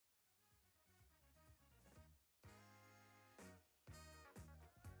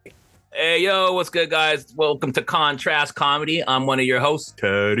Hey, yo, what's good, guys? Welcome to Contrast Comedy. I'm one of your hosts,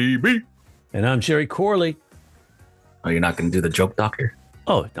 Teddy B. And I'm Jerry Corley. Oh, you're not going to do the joke doctor?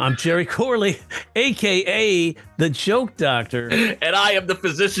 Oh, I'm Jerry Corley, a.k.a. the Joke Doctor. And I am the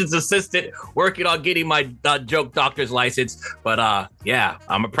physician's assistant working on getting my joke doctor's license. But, yeah,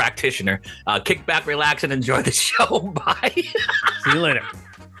 I'm a practitioner. Kick back, relax, and enjoy the show. Bye. See you later.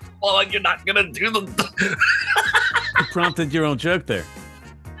 Well, you're not going to do the... You prompted your own joke there.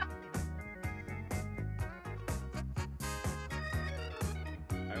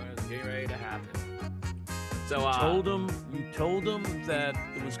 So, you told him that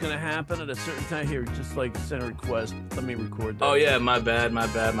it was going to happen at a certain time. Here, just like send a request. Let me record that. Oh, yeah, my bad. And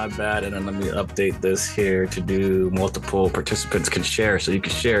then let me update this here to do multiple participants can share, so you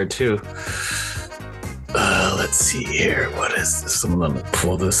can share too. Let's see here. What is this? I'm going to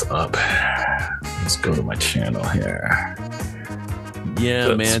pull this up. Let's go to my channel here. Yeah,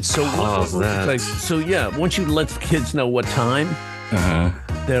 Let's man. So, pause that. Once you let the kids know what time,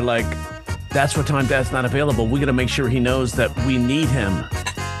 they're like, that's what time Dad's not available. We got to make sure he knows that we need him.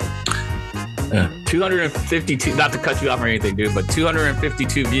 252, not to cut you off or anything, dude, but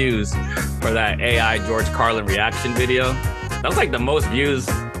 252 views for that AI George Carlin reaction video. That was like the most views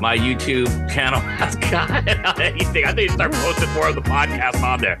my YouTube channel has got. Anything. I think you start posting more of the podcast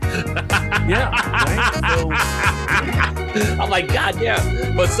on there. Yeah. Right? I'm like, God,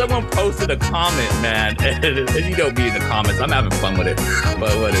 yeah. But someone posted a comment, man. And you know me in the comments. I'm having fun with it.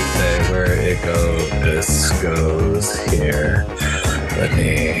 But what did it say? Where it goes? This goes here.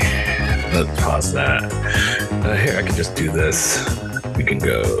 Let's pause that. Here, I can just do this. We can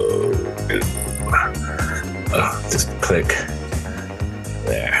go. Just click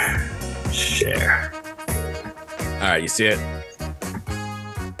there. Share. All right, you see it?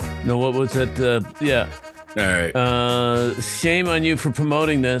 No, what was that? Yeah. All right. Shame on you for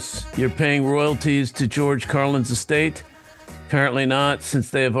promoting this. You're paying royalties to George Carlin's estate. Apparently not, since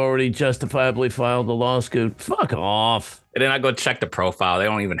they have already justifiably filed a lawsuit. Fuck off. And then I go check the profile. They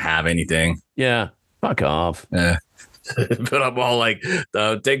don't even have anything. Yeah. Fuck off. Yeah. But I'm all like,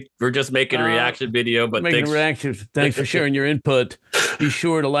 we're just making a reaction video. But making a reaction. Thanks for sharing your input. Be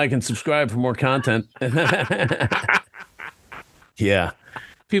sure to like and subscribe for more content. Yeah.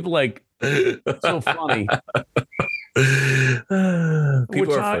 People like, so funny.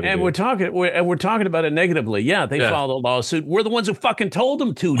 We're talking about it negatively. Yeah, they filed a lawsuit. We're the ones who fucking told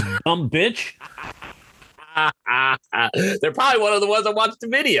them to, dumb bitch. They're probably one of the ones that watched the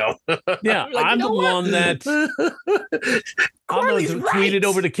video. Yeah, like, I'm the one that tweeted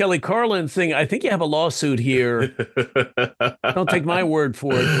over to Kelly Carlin saying, I think you have a lawsuit here. Don't take my word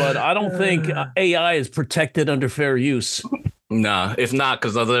for it, but I don't think AI is protected under fair use. No, it's not,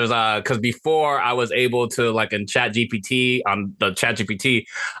 because before I was able to, like, in ChatGPT, on the ChatGPT,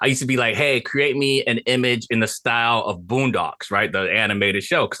 I used to be like, hey, create me an image in the style of Boondocks, right? The animated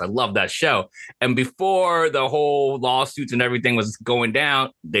show, because I love that show. And before the whole lawsuits and everything was going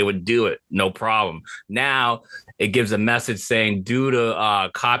down, they would do it. No problem. Now it gives a message saying, due to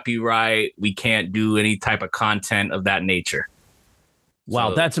copyright, we can't do any type of content of that nature. Wow,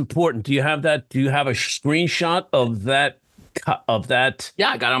 so, that's important. Do you have that? Do you have a screenshot of that? Yeah,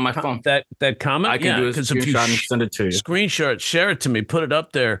 I got it on my phone. That comment. I can do a screenshot and send it to you. Screenshot, share it to me, put it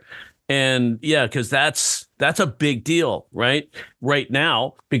up there, and yeah, because that's a big deal, right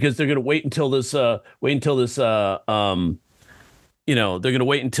now, because they're gonna wait until this they're gonna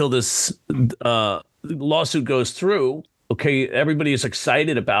wait until this lawsuit goes through. Okay, everybody is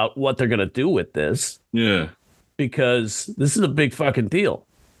excited about what they're gonna do with this. Yeah, because this is a big fucking deal.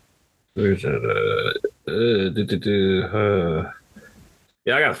 There's yeah,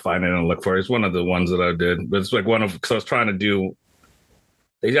 I gotta find it and look for it. It's one of the ones that I did, but it's like one of, because I was trying to do,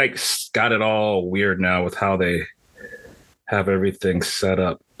 they like got it all weird now with how they have everything set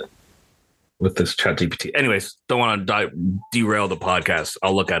up with this ChatGPT. Anyways, don't want to derail the podcast.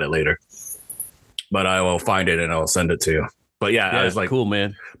 I'll look at it later, but I will find it and I'll send it to you. But yeah, I was like, cool,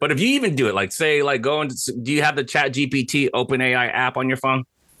 man. But if you even do it, like, say, like, go into, do you have the ChatGPT OpenAI app on your phone?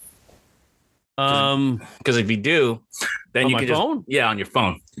 Because if you do, then you can just on your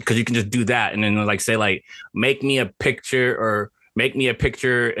phone, because you can just do that, and then like say, like, make me a picture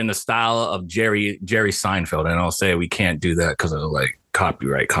in the style of Jerry Seinfeld, and I'll say we can't do that because of like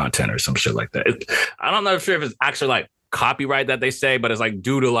copyright content or some shit like that. I'm not sure if it's actually like copyright that they say, but it's like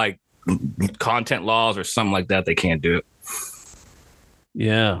due to like content laws or something like that, they can't do it.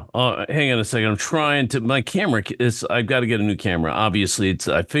 Yeah. Hang on a second. I'm trying to. My camera is. I've got to get a new camera. Obviously,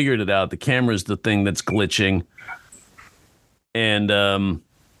 I figured it out. The camera is the thing that's glitching, and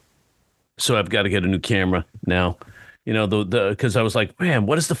so I've got to get a new camera now. the because I was like, man,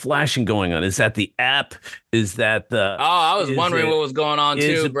 what is the flashing going on? Is that the app? Is that the? Oh, I was Is wondering it what was going on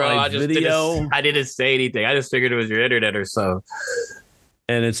is too, it bro. my I just video? I didn't say anything. I just figured it was your internet or so.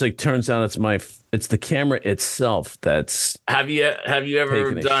 And it's like turns out it's the camera itself that's Have you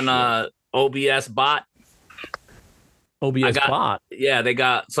ever taking a done shit. OBS bot? I OBS got bot. yeah, they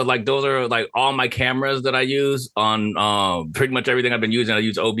got so like those are like all my cameras that I use on pretty much everything I've been using. I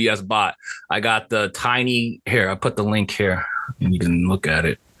use OBS bot. I got the tiny here. I put the link here and you can look at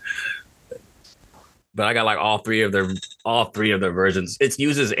it. But I got like all three of their versions. It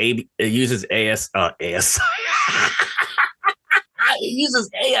uses ASI. It uses ASI.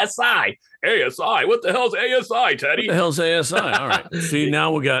 ASI. What the hell's ASI, Teddy? What the hell's ASI? All right. See,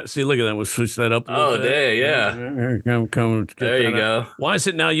 now look at that. We'll switch that up a little bit. There, yeah. Come There you go. Why is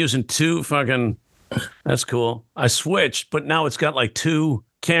it now using two fucking? That's cool. I switched, but now it's got like two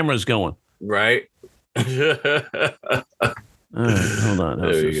cameras going. Right. All right, hold on.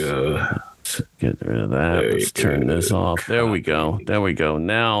 There you go. Let's get rid of that. Let's turn this off. There we go. There we go.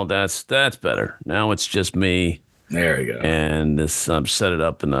 Now that's better. Now it's just me. There we go. And this set it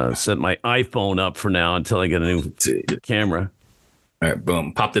up and set my iPhone up for now until I get a new camera. All right,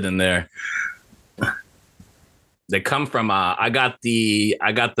 boom, popped it in there. They come from I got the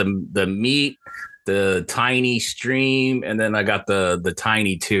Meet, the Tiny Stream, and then I got the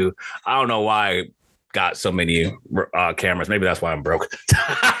Tiny 2. I don't know why I got so many cameras. Maybe that's why I'm broke.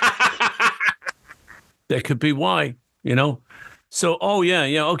 That could be why, So,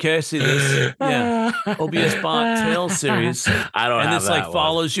 okay, I see this. Yeah, OBS bot tail series. I don't and have this that like one.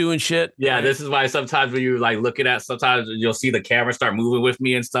 Follows you and shit. Yeah, right? this is why sometimes when you like looking at, sometimes you'll see the camera start moving with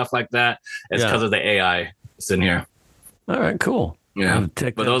me and stuff like that. It's because of the AI. It's in here. All right, cool. Yeah,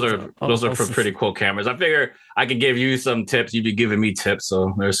 but those are pretty cool cameras. I figure I could give you some tips. You'd be giving me tips,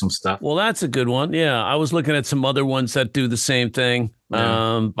 so there's some stuff. Well, that's a good one. Yeah, I was looking at some other ones that do the same thing.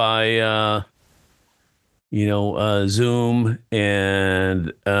 By Zoom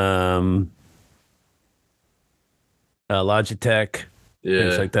and Logitech,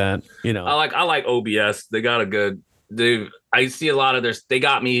 things like that. I like OBS. They got a good. I see a lot of they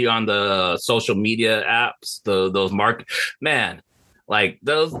got me on the social media apps. Those man, like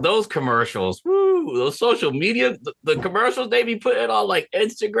those commercials. Woo, those social media the commercials they be putting on like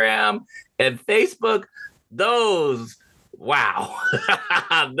Instagram and Facebook. Those. Wow,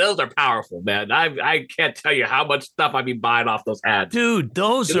 those are powerful, man. I can't tell you how much stuff I be buying off those ads. Dude,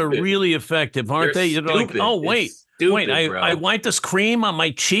 those are really effective, aren't they? You're like, oh, wait, I wipe this cream on my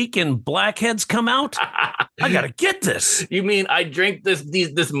cheek and blackheads come out? I got to get this. You mean I drink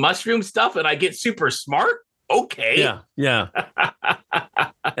this mushroom stuff and I get super smart? Okay. Yeah.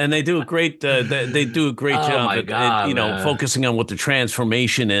 And they do a great they do a great job at focusing on what the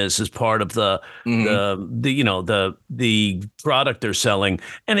transformation is as part of the product they're selling.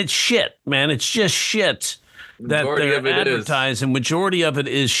 And it's shit, man. It's just shit that they're advertising. Majority of it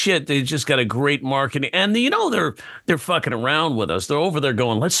is shit. They just got a great marketing, and they're fucking around with us. They're over there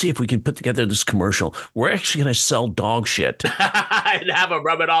going, let's see if we can put together this commercial. We're actually going to sell dog shit and have them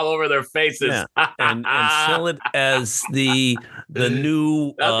rub it all over their faces, and sell it as the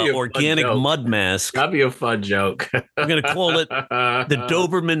new organic mud mask. That'd be a fun joke. We're going to call it the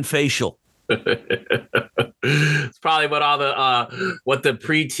Doberman facial. It's probably what all what the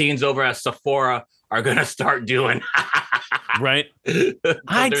preteens over at Sephora are going to start doing. Right.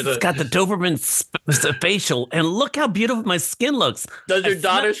 I just got the Doberman facial, and look how beautiful my skin looks. Does your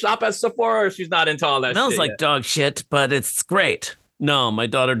daughter shop at Sephora, or she's not into all that? Smells like dog shit, but it's great. No, my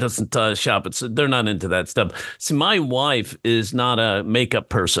daughter doesn't shop. They're not into that stuff. See, my wife is not a makeup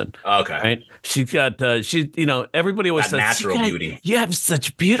person. Okay. Right? She's got, everybody always says, natural beauty. You have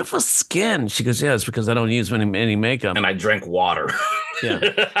such beautiful skin. She goes, yeah, it's because I don't use any makeup. And I drink water. Yeah.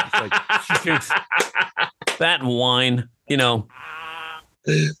 She drinks that and wine,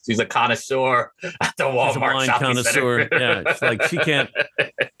 She's a connoisseur at the Walmart. She's a wine connoisseur. Center. Yeah, it's like she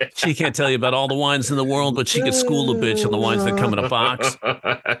can't tell you about all the wines in the world, but she could school a bitch on the wines that come in a box.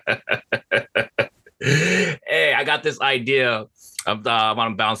 Hey, I got this idea. I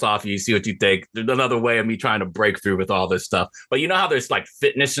want to bounce off you, see what you think. There's another way of me trying to break through with all this stuff. But you know how there's like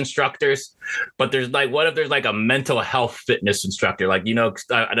fitness instructors, but there's like, what if there's like a mental health fitness instructor? Like,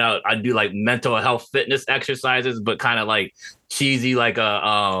 I do like mental health fitness exercises, but kind of like cheesy, like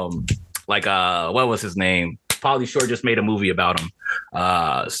what was his name? Pauly Shore just made a movie about him.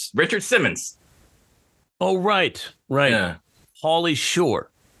 Richard Simmons. Oh, right. Yeah. Pauly Shore.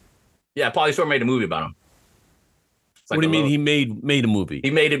 Yeah, Pauly Shore made a movie about him. What do you mean he made a movie?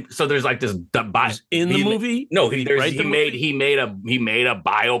 He made it so there's like this in the movie? No, he made a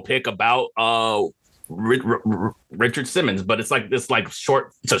biopic about Richard Simmons, but it's like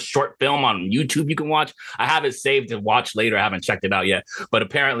short. It's a short film on YouTube you can watch. I have it saved to watch later. I haven't checked it out yet, but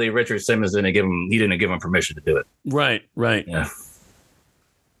apparently Richard Simmons didn't give him permission to do it. Right. Yeah.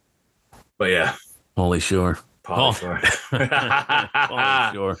 But yeah, Pauly Shore. Pauly Shore.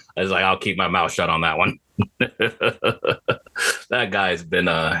 Pauly Shore. I was like, I'll keep my mouth shut on that one. That guy's been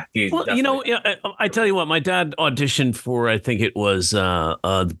he's well, I tell you what, my dad auditioned for, I think it was the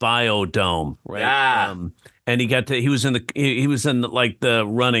Biodome, right? Yeah. And he was in like the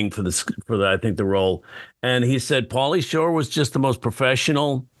running for the I think the role, and he said Pauly Shore was just the most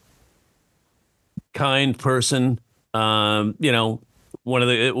professional, kind person. One of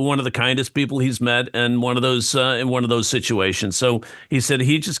the kindest people he's met, and one of those in one of those situations. So he said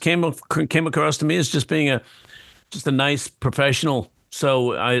he just came across to me as just being a nice professional.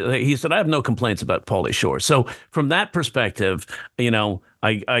 So he said I have no complaints about Pauly Shore. So from that perspective,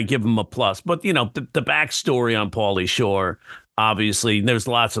 I give him a plus. But the backstory on Pauly Shore, obviously, there's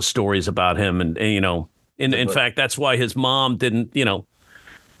lots of stories about him, and in fact, that's why his mom didn't.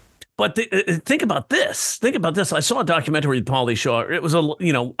 But think about this. I saw a documentary with Pauly Shore. It was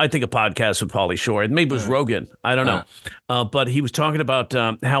I think a podcast with Pauly Shore. Maybe it was Rogan. I don't know. But he was talking about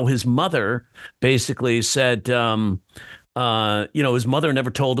how his mother basically said, his mother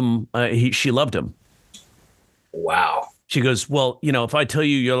never told him she loved him. Wow. She goes, well, if I tell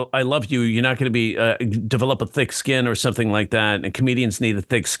you I love you, you're not going to be develop a thick skin or something like that. And comedians need a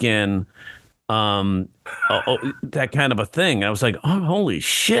thick skin. That kind of a thing. I was like, oh, holy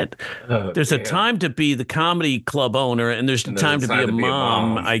shit. There's a time to be the comedy club owner, and there's a time to be a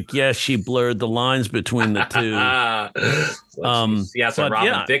mom. I guess she blurred the lines between the two. She has some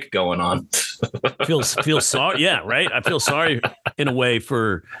Robin Thicke going on. feel sorry. Yeah, right. I feel sorry in a way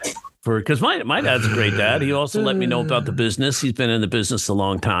because my dad's a great dad. He also let me know about the business. He's been in the business a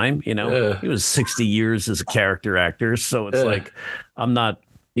long time. He was 60 years as a character actor. So it's like, I'm not.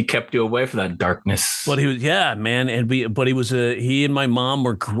 He kept you away from that darkness. But he was, man. He and my mom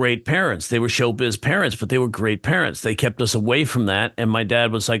were great parents. They were showbiz parents, but they were great parents. They kept us away from that. And my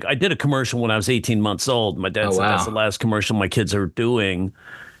dad was like, I did a commercial when I was 18 months old. My dad said, that's the last commercial my kids are doing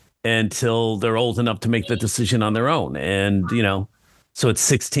until they're old enough to make the decision on their own. And, so at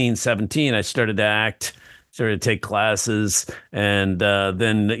 16, 17, I started to act, started to take classes, and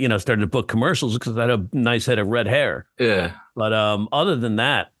then, started to book commercials because I had a nice head of red hair. Yeah. But other than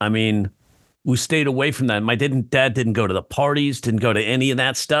that, I mean, we stayed away from that. My dad didn't go to the parties, didn't go to any of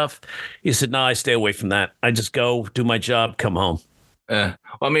that stuff. He said, no, I stay away from that. I just go do my job, come home. Well,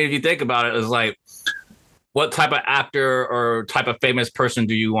 I mean, if you think about it, it's like, what type of actor or type of famous person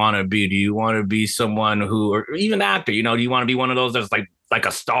do you want to be? Do you want to be someone who, or even actor, do you want to be one of those that's like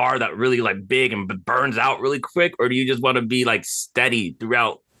a star that really like big and burns out really quick? Or do you just want to be like steady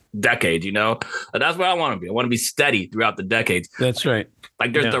throughout decades, That's what I want to be. I want to be steady throughout the decades. That's right.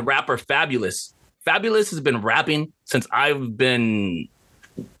 Like there's the rapper Fabulous. Fabulous has been rapping since I've been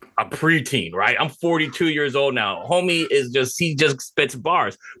a preteen, right? I'm 42 years old now. Homie he just spits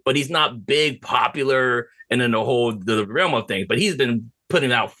bars, but he's not big, popular, and in the realm of things. But he's been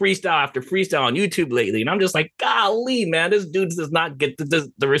putting out freestyle after freestyle on YouTube lately. And I'm just like, golly, man, this dude does not get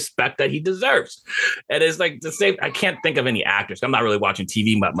the respect that he deserves. And it's like the same. I can't think of any actors. I'm not really watching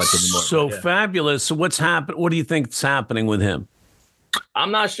TV much anymore. So Fabulous. So what's happened? What do you think is happening with him?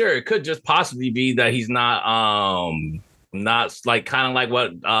 I'm not sure. It could just possibly be that he's not like kind of like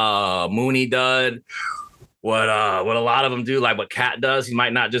what Mooney did, what a lot of them do, like what Cat does. He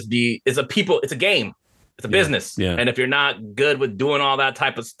might not just be. It's a game. It's a business. Yeah. And if you're not good with doing all that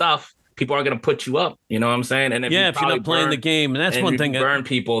type of stuff, people aren't going to put you up. You know what I'm saying? And if you're not playing the game, and that's one thing. Burn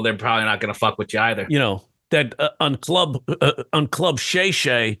people, they're probably not going to fuck with you either. That on Club Shay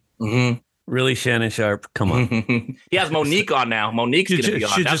Shay. Mm-hmm. Really, Shannon Sharp? Come on. He has Monique on now. Monique's going to be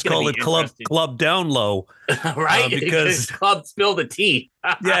on. Should just call it Club Down Low. Right? Because Club Spill the Tea.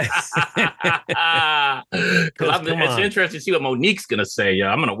 Yes. It's interesting to see what Monique's going to say.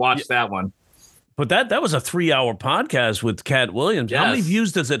 Yeah, I'm going to watch that one. But that was a 3-hour podcast with Cat Williams. Yes. How many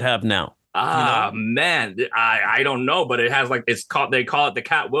views does it have now? Man, I don't know, but it has they call it the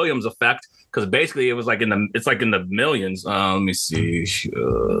Cat Williams effect. Because basically it was like in the millions. Let me see.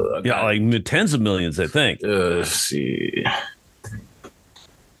 Like tens of millions, I think. Let's see.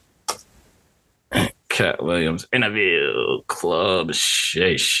 Cat Williams interview Club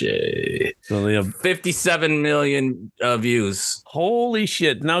Shay Shay. So they have 57 million views. Holy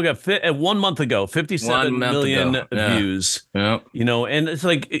shit! Now got 1 month ago, 57 million views. Yeah. And it's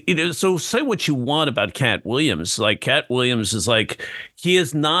like so. Say what you want about Cat Williams. Like Cat Williams is like he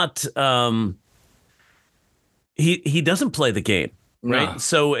is not. He doesn't play the game. right? No.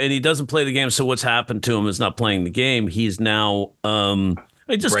 So, and he doesn't play the game. So what's happened to him is not playing the game. He's now, I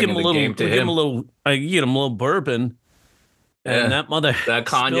just give him Bringing a the little, game to we give him a him. little, I get him a little bourbon, and Yeah. that mother That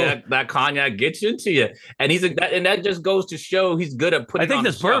still. cognac gets into you. And and that just goes to show he's good at I putting think on a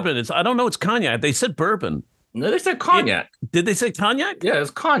that's show. bourbon. I don't know. It's cognac. They said bourbon. No, they said cognac. Did they say cognac? Yeah,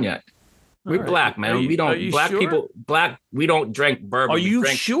 it's cognac. We're All right. black, man. We Are don't you black sure? people we don't drink bourbon. Are you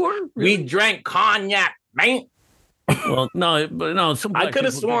sure? Really? We drank cognac, man. Well, no, but no. Some I could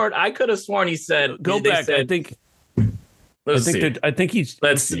have sworn he said Go back. I think. Let's see. I think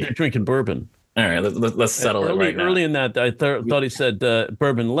Let's see. they're drinking bourbon. All right, let's settle it right now. Early in that, I thought he said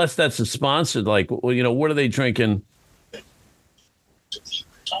bourbon. Unless that's a sponsored, like, well, what are they drinking?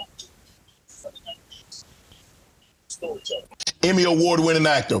 Emmy Award-winning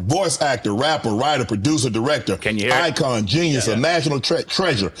actor, voice actor, rapper, writer, producer, director, Can you hear it? icon, genius, a national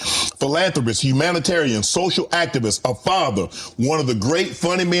treasure, philanthropist, humanitarian, social activist, a father, one of the great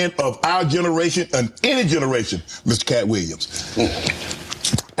funny men of our generation and any generation, Mr. Cat Williams.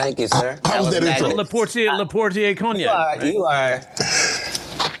 Thank you, sir. How was that intro? Laportier cognac.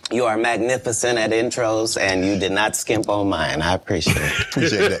 You are magnificent at intros, and you did not skimp on mine. I appreciate it.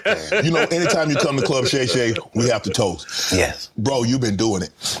 Appreciate that. Anytime you come to Club Shay Shay, we have to toast. Yes. Bro, you've been doing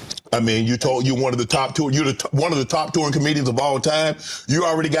it. I mean, you're one of the top one of the top touring comedians of all time. You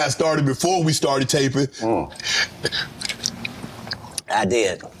already got started before we started taping. I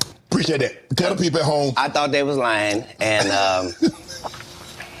did. Appreciate that. Tell the people at home. I thought they was lying, and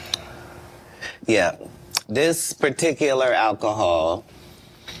yeah, this particular alcohol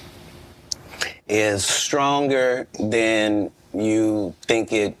is stronger than you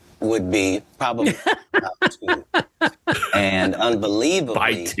think it would be, probably about 2. And unbelievably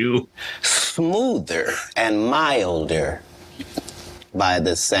By 2. smoother and milder by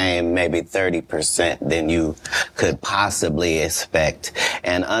the same maybe 30% than you could possibly expect.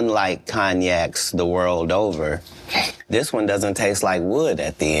 And unlike cognacs the world over, this one doesn't taste like wood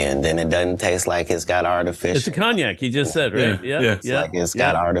at the end, and it doesn't taste like it's got artificial. It's a cognac. You just said, right? Yeah. It's like it's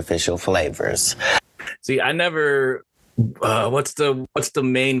got artificial flavors. See, I never. What's the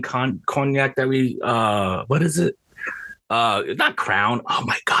main cognac that we? What is it? Not Crown. Oh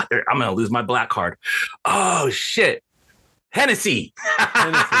my God! I'm gonna lose my black card. Oh shit! Hennessy.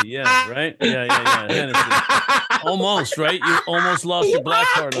 Hennessy, yeah, right? Yeah. Hennessy. Almost, right? You almost lost your black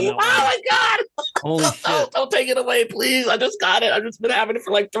card on that one. Oh my God! Holy shit. Don't take it away, please. I just got it. I've just been having it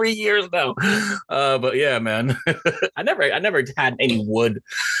for like 3 years now. But yeah, man. I never had any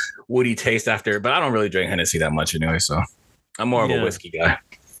woody taste after, but I don't really drink Hennessy that much anyway, so I'm more of a whiskey guy.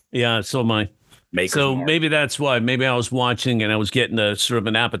 Yeah, so am I. So maybe that's why. Maybe I was watching and I was getting a sort of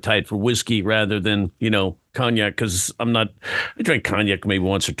an appetite for whiskey rather than, cognac, because I drank cognac maybe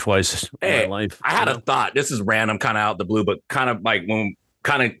once or twice in my life. I had a thought. This is random, kind of out the blue, but kind of like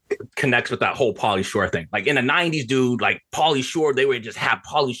kind of connects with that whole Pauly Shore thing. Like in the 90s, dude, like Pauly Shore, they would just have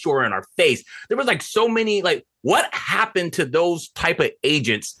Pauly Shore in our face. There was like so many, like what happened to those type of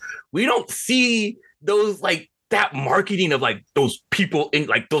agents? We don't see those like that marketing of like those people in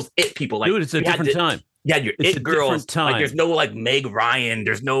like those it people. Like, dude, it's a different time. Yeah, your it's it girls. Time. Like there's no like Meg Ryan.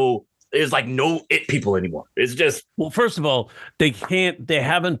 There's like no it people anymore. It's just, well, first of all, they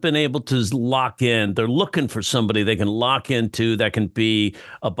haven't been able to lock in. They're looking for somebody they can lock into that can be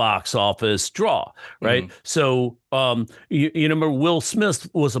a box office draw, right? Mm-hmm. So you remember Will Smith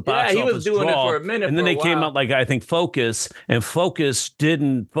was a box office draw. Yeah, he was doing it for a minute. And then they came out like, I think Focus, and Focus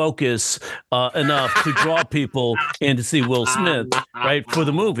didn't focus enough to draw people in to see Will Smith, right, for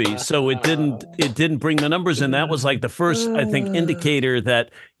the movie. So it didn't bring the numbers in. That was like the first, I think, indicator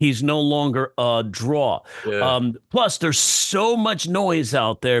that he's no longer a draw. Yeah. Plus, there's so much noise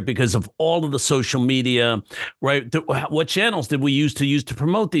out there because of all of the social media, right? What channels did we use to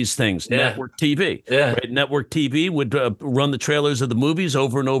promote these things? Yeah. Network TV. Yeah. Right? Network TV would run the trailers of the movies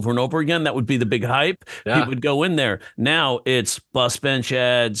over and over and over again. That would be the big hype. Yeah. People would go in there. Now it's bus bench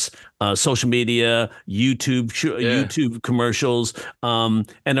ads, social media, YouTube commercials, and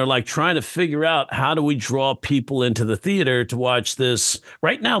they're like trying to figure out how do we draw people into the theater to watch this.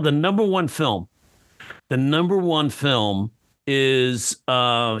 Right now, the number one film is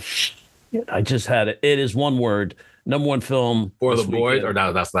I just had it. It is one word. Number one film for the boys, or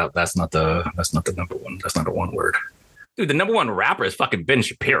no? That's not the number one. That's not a one word. Dude, the number one rapper is fucking Ben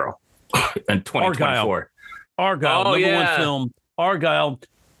Shapiro in 2024. Argyle, number one film. Argyle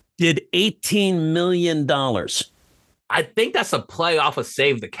did $18 million. I think that's a play off of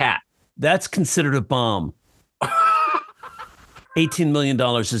Save the Cat. That's considered a bomb. $18 million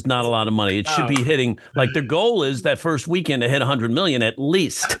is not a lot of money. It should be hitting, like their goal is that first weekend to hit 100 million at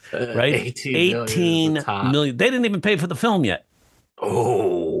least, right? 18 million. They didn't even pay for the film yet.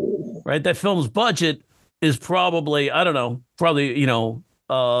 Oh, right? That film's budget is probably, I don't know, probably,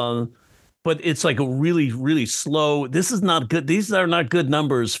 but it's like a really, really slow. This is not good. These are not good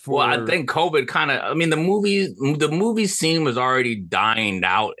numbers for. well, I think COVID kind of. I mean, the movie scene was already dying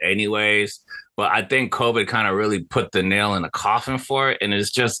out, anyways. But I think COVID kind of really put the nail in the coffin for it, and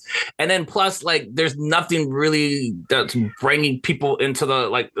it's just. And then plus, like, there's nothing really that's bringing people into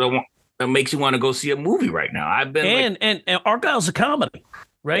that makes you want to go see a movie right now. I've been and Argyle's a comedy,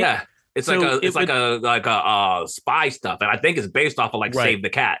 right? Yeah, it's So like a spy stuff, and I think it's based off of like Right. Save the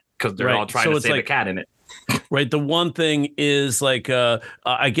Cat because they're Right. all trying So to it's save like- the cat in it. Right. The one thing is like,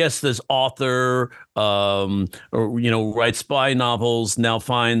 I guess this author, writes spy novels, now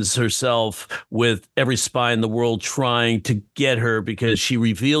finds herself with every spy in the world trying to get her because she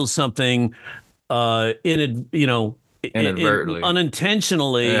reveals something, Inadvertently.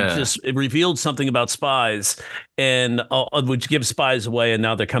 unintentionally, Yeah. just it revealed something about spies, and which gives spies away, and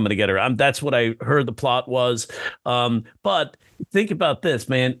now they're coming to get her. That's what I heard the plot was. But think about this,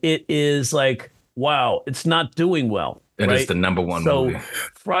 man. It is like, wow, it's not doing well. It right? is the number one So movie.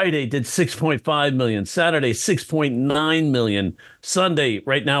 Friday did 6.5 million, Saturday 6.9 million, Sunday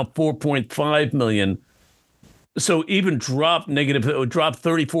right now 4.5 million. So even dropped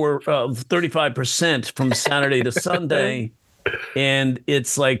 35% from Saturday to Sunday. And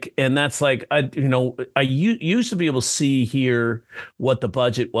it's like, and that's like, I used to be able to see here what the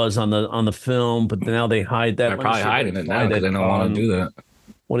budget was on the film, but now they hide that. They're probably hiding it now because they don't want to do that.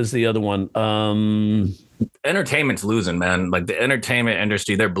 What is the other one? Entertainment's losing, man. Like the entertainment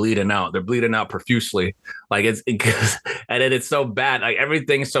industry, they're bleeding out. They're bleeding out profusely. Like and then it's so bad. Like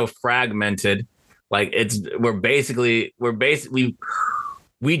everything's so fragmented. Like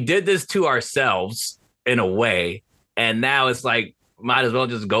we did this to ourselves in a way, and now it's like might as well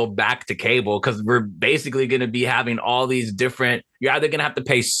just go back to cable because we're basically going to be having all these different. You're either going to have to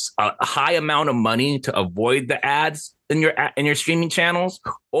pay a high amount of money to avoid the ads in your streaming channels,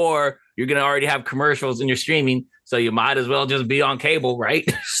 or you're going to already have commercials in your streaming, so you might as well just be on cable, right?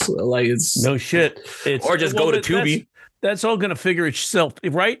 So, like it's no shit. Or just go to Tubi. That's all going to figure itself,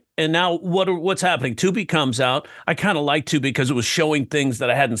 right? And now what's happening? Tubi comes out. I kind of like Tubi because it was showing things that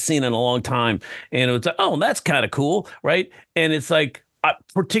I hadn't seen in a long time. And it was like, oh, that's kind of cool, right? And it's like,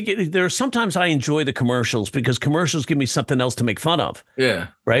 particularly, sometimes I enjoy the commercials because commercials give me something else to make fun of. Yeah.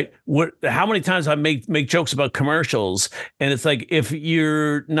 Right. How many times I make jokes about commercials, and it's like if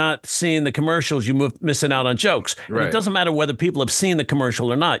you're not seeing the commercials, you're missing out on jokes. Right. And it doesn't matter whether people have seen the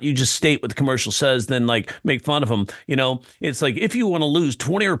commercial or not. You just state what the commercial says, then like make fun of them. It's like if you want to lose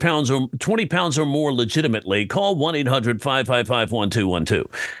 20 pounds or more legitimately, call 1-800-555-1212.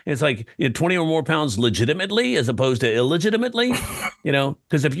 It's like 20 or more pounds legitimately as opposed to illegitimately.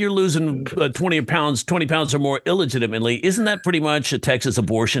 Because if you're losing 20 pounds or more illegitimately, isn't that pretty much a Texas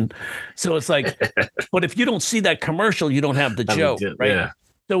abortion? So it's like, but if you don't see that commercial, you don't have the joke, right? Yeah.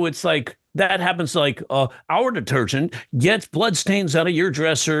 So it's like that happens. Like our detergent gets blood stains out of your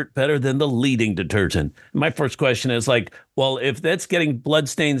dress shirt better than the leading detergent. My first question is like, well, if that's getting blood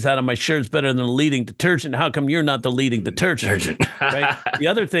stains out of my shirts better than the leading detergent, how come you're not the leading detergent? Right? The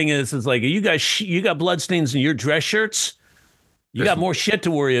other thing is like you got blood stains in your dress shirts. You got more shit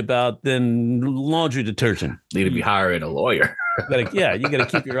to worry about than laundry detergent. Need to be hiring a lawyer. You got to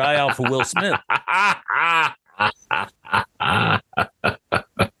keep your eye out for Will Smith.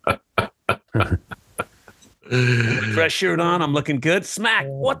 Dress shirt on, I'm looking good. Smack!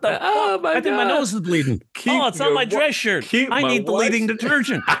 What the? Oh fuck? my I think my God. nose is bleeding. It's on my dress shirt. I need the leading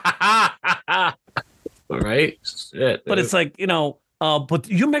detergent. All right. Shit. But it's like but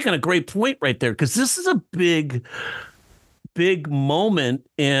you're making a great point right there because this is a big moment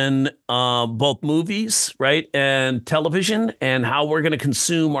in both movies, right, and television, and how we're going to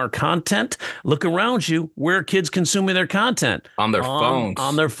consume our content. Look around you. Where are kids consuming their content? on their phones.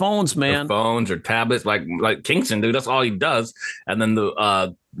 On their phones, man. Their phones or tablets, like Kingston, dude. That's all he does. And then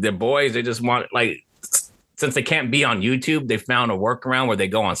the boys, they just want since they can't be on YouTube, they found a workaround where they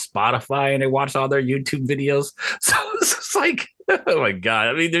go on Spotify and they watch all their YouTube videos. So it's just like, oh my God.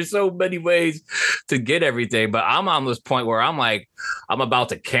 I mean, there's so many ways to get everything, but I'm on this point where I'm like, I'm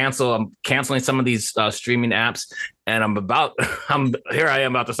canceling some of these streaming apps, and here I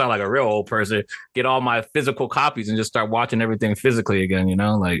am about to sound like a real old person, get all my physical copies and just start watching everything physically again,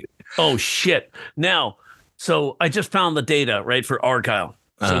 like. Oh, shit. Now, so I just found the data, right, for Argyle.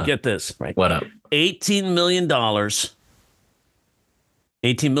 So get this, right? What up? $18 million. $18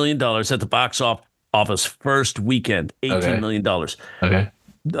 million at the box office first weekend. $18 million. Okay.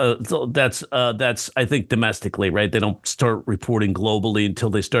 So that's I think domestically, right? They don't start reporting globally until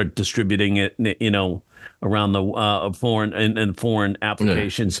they start distributing it, around the foreign and foreign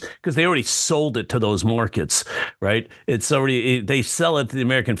applications because they already sold it to those markets, right? It's already they sell it to the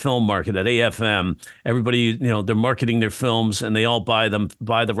American film market at AFM. Everybody, they're marketing their films and they all buy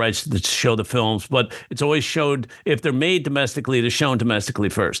the rights to show the films, but it's always showed if they're made domestically, they're shown domestically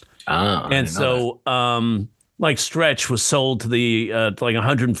first. And so like Stretch was sold to the to like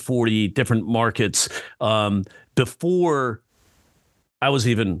 140 different markets before I was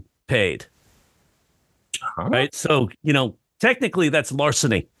even paid. Right. So, technically that's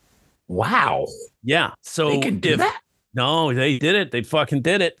larceny. Wow. Yeah. So they can do that? No, they did it. They fucking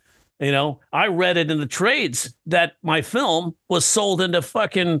did it. I read it in the trades that my film was sold into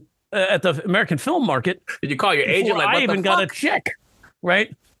fucking at the American film market. Did you call your agent? Like, I even got a check,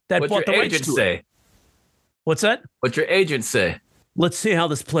 right? That What's bought your the agent rights to say? it. What's that? What's your agent say? Let's see how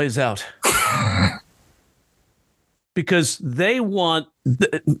this plays out. Because they want,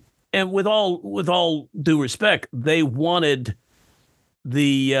 and with all due respect, they wanted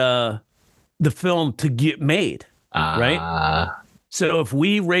the film to get made, right? So if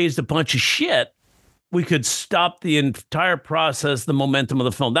we raised a bunch of shit, we could stop the entire process, the momentum of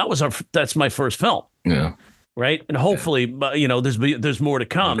the film. That's my first film. Yeah. Right. And hopefully, there's more to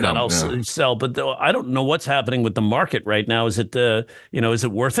come that I'll sell. But I don't know what's happening with the market right now. Is it, is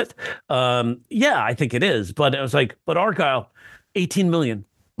it worth it? Yeah, I think it is. But it was like, but Argyle, 18 million.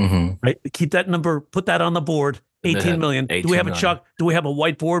 Mm-hmm. Right. Keep that number. Put that on the board. 18 million. 18 do we have a Chuck? Do we have a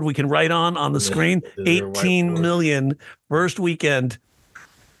whiteboard we can write on the screen? 18 million first weekend.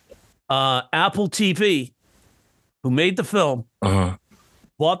 Apple TV, who made the film,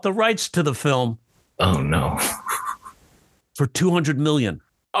 bought the rights to the film. Oh no! For 200 million.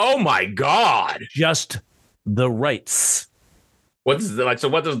 Oh my God! Just the rights. What is it like? So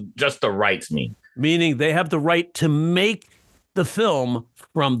what does just the rights mean? Meaning they have the right to make the film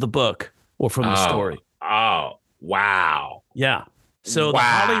from the book or from the story. Oh wow! Yeah. So the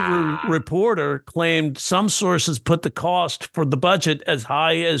Hollywood Reporter claimed some sources put the cost for the budget as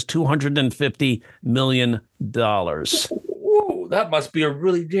high as $250 million. Ooh, that must be a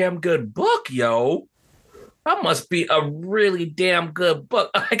really damn good book, yo. That must be a really damn good book.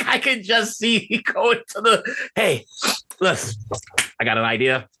 Like, I can just see going to hey, listen, I got an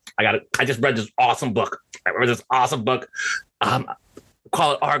idea. I just read this awesome book.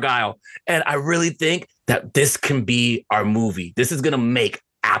 Call it Argyle. And I really think that this can be our movie. This is going to make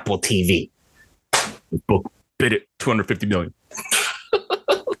Apple TV. This book bid it $250 million.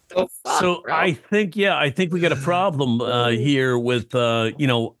 So I think we got a problem here with,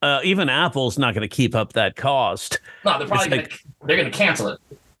 even Apple's not going to keep up that cost. No, they're probably going to cancel it.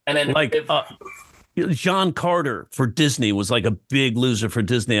 And then John Carter for Disney was like a big loser for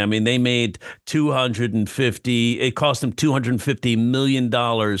Disney. I mean, they made it cost them $250 million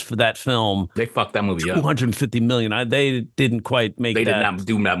for that film. They fucked that movie up. $250 million. They didn't quite make that. They did not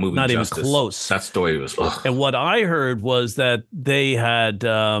do that movie justice. Even close. That story was. Ugh. And what I heard was that they had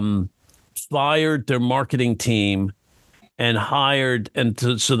fired their marketing team and hired,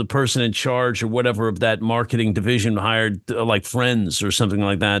 so the person in charge or whatever of that marketing division hired like friends or something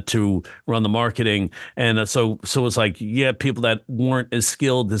like that to run the marketing. And so it's like, people that weren't as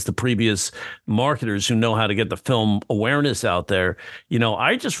skilled as the previous marketers who know how to get the film awareness out there.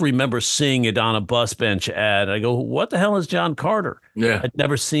 I just remember seeing it on a bus bench ad. I go, what the hell is John Carter? Yeah. I'd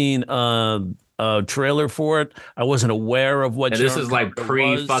never seen a trailer for it. I wasn't aware of what. And this is like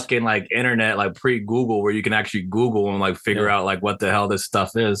pre-fucking like internet, like pre-Google, where you can actually Google and like figure out like what the hell this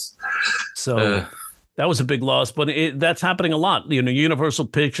stuff is. So that was a big loss, but that's happening a lot. Universal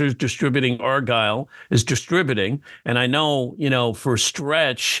Pictures distributing Argyle is distributing, and I know for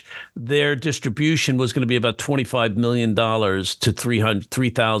Stretch, their distribution was going to be about $25 million to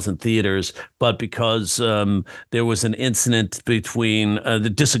 3,000 theaters, but because there was an incident between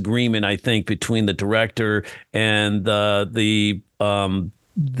the disagreement, I think, between the director and the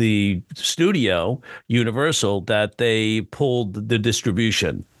studio, Universal, that they pulled the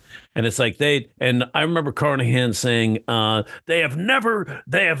distribution. And it's like and I remember Carnahan saying, they have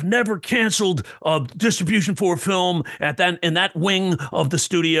never canceled distribution for a film in that wing of the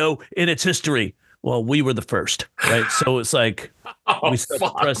studio in its history. Well, we were the first, right? So it's like we set the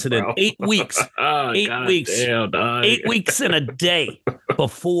precedent. Bro. 8 weeks, 8 weeks, damn, 8 weeks in a day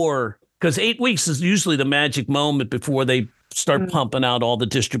before, because 8 weeks is usually the magic moment before they start pumping out all the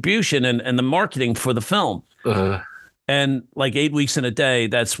distribution and the marketing for the film. And like 8 weeks in a day,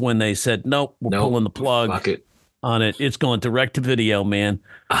 that's when they said, nope, we're pulling the plug on it. It's going direct to video, man.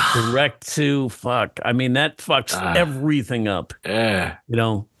 Direct to fuck. I mean, that fucks everything up. Yeah.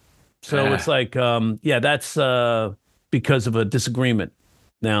 So it's like, that's because of a disagreement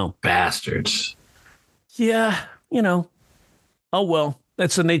now. Bastards. Yeah, oh well.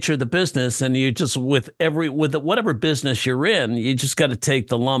 That's the nature of the business, and you just with whatever business you're in, you just got to take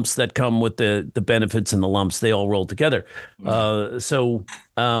the lumps that come with the benefits and the lumps. They all roll together. So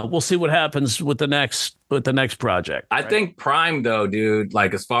we'll see what happens with the next project. I think Prime though, dude.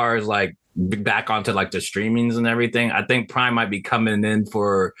 Like as far as like back onto like the streamings and everything, I think Prime might be coming in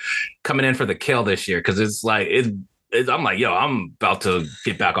for the kill this year because it's like I'm like, yo, I'm about to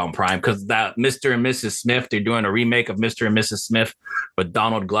get back on Prime because that Mr. and Mrs. Smith, they're doing a remake of Mr. and Mrs. Smith with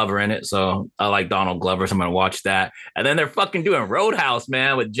Donald Glover in it. So I like Donald Glover, so I'm gonna watch that. And then they're fucking doing Roadhouse,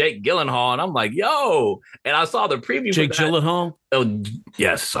 man, with Jake Gyllenhaal, and I'm like, yo. And I saw the preview. Jake Gyllenhaal. Oh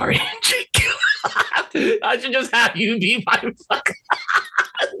yes, sorry, Jake Gyllenhaal. I should just have you be my fucking.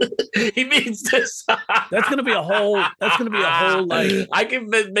 He means this. That's gonna be a whole. Like I can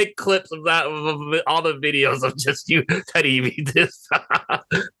make clips of that, of all the videos of just you, Teddy. You mean this?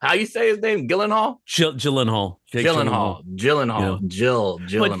 How you say his name? Gyllenhaal. Gyllenhaal. Gyllenhaal. Jill.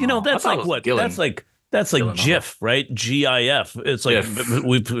 But that's like what? That's like GIF, right? GIF. It's like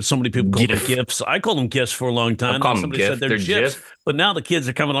so many people call them GIFs. I called them GIFs for a long time. Somebody said they're GIFs, but now the kids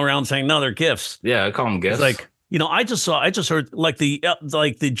are coming around saying no, they're GIFs. Yeah, I call them GIFs. It's like. I just heard like the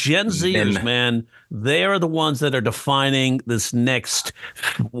Gen Zers, man, they are the ones that are defining this next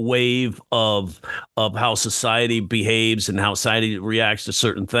wave of how society behaves and how society reacts to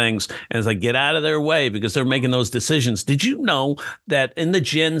certain things. And it's like, get out of their way because they're making those decisions. Did you know that in the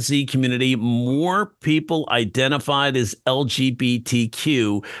Gen Z community, more people identified as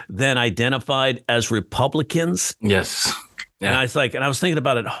LGBTQ than identified as Republicans? Yes. Yeah. And I was thinking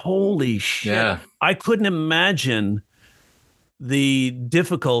about it. Holy shit. Yeah. I couldn't imagine the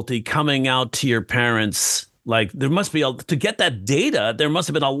difficulty coming out to your parents. Like there must be to get that data. There must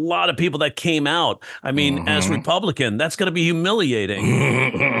have been a lot of people that came out. I mean, as Republican, that's going to be humiliating.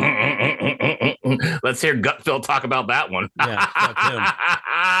 Let's hear Gutfeld talk about that one. Yeah, fuck him.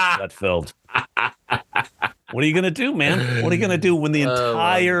 Gutfeld. What are you going to do, man? What are you going to do when the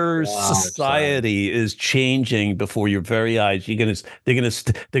entire society is changing before your very eyes? They're going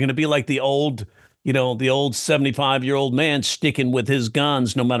to be like the old 75-year-old man sticking with his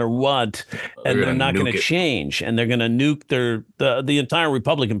guns no matter what, and they're not going to change, and they're going to nuke the entire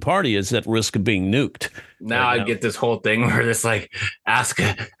Republican Party is at risk of being nuked. Now I get this whole thing where it's like ask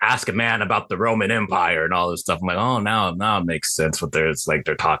a man about the Roman Empire and all this stuff. I'm like, oh, now it makes sense what they're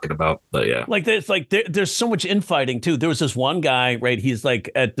talking about. But yeah, like it's like there's so much infighting too. There was this one guy, right? He's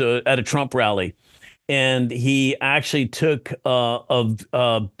like at a Trump rally. And he actually took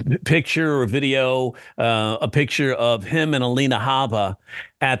a picture or video, a picture of him and Alina Habba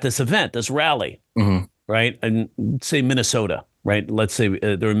at this event, this rally, right? And say Minnesota, right? Let's say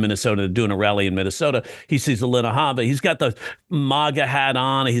they're in Minnesota doing a rally in Minnesota. He sees Alina Habba. He's got the MAGA hat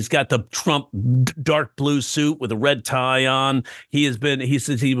on. He's got the Trump dark blue suit with a red tie on. He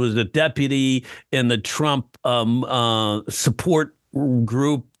says he was a deputy in the Trump support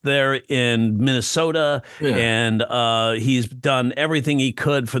group there in Minnesota, and he's done everything he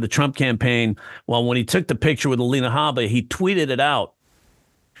could for the Trump campaign. Well, when he took the picture with Alina Habba, he tweeted it out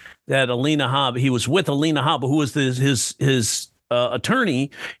that he was with Alina Habba, who was his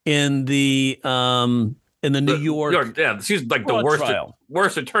attorney in the New York. Yeah, she's like the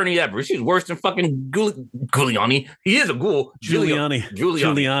worst attorney ever. She's worse than fucking Giuliani. He is a ghoul. Giuliani.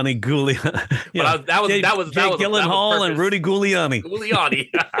 Yeah. But that was Jake Gyllenhaal and Rudy Giuliani.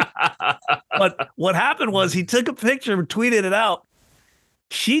 But what happened was he took a picture and tweeted it out.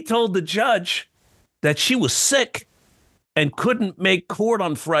 She told the judge that she was sick and couldn't make court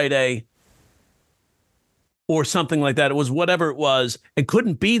on Friday or something like that. It was whatever it was, and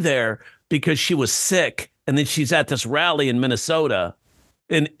couldn't be there because she was sick. And then she's at this rally in Minnesota,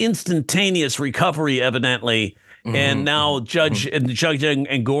 an instantaneous recovery, evidently. And now Judge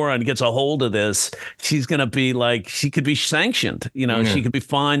Engoron gets a hold of this. She's going to be like, she could be sanctioned. She could be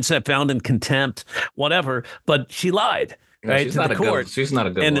fined, found in contempt, whatever. But she lied. Right, to the court. She's not a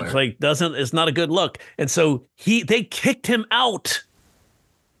good and lawyer. It's like it's not a good look. And so they kicked him out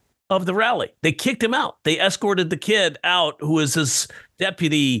of the rally. They kicked him out. They escorted the kid out, who was his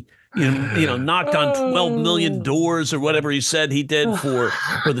deputy. Knocked on 12 million doors or whatever he said he did for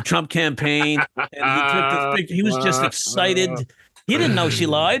the Trump campaign. And he took this picture. He was just excited. He didn't know she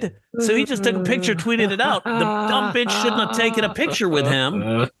lied. So he just took a picture, tweeted it out. The dumb bitch shouldn't have taken a picture with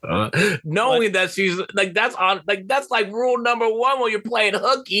him. Knowing that she's like, that's like rule number 1 when you're playing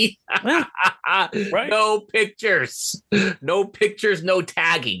hooky. Right. No pictures, no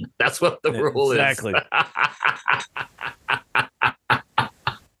tagging. That's what the rule exactly. is.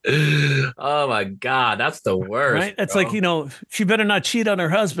 Oh my God, that's the worst. Right? It's Bro. like, she better not cheat on her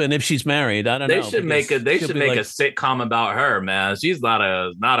husband if she's married. I don't They know. should make a Because they she'll should be make a like, sitcom about her, man. She's she's not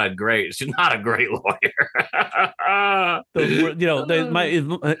a great lawyer.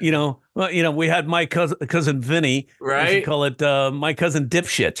 we had my cousin Vinny. We should Right? call it my cousin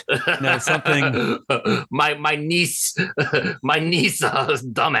dipshit. Something. My niece, my niece,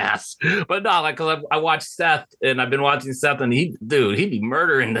 dumbass. But no, like, cause I watched Seth, and I've been watching Seth, and he'd be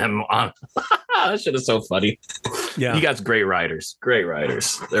murdering them on. That shit is so funny. Yeah, You guys, great writers, great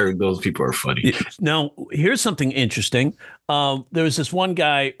writers. Those people are funny. Now, here's something interesting. There was this one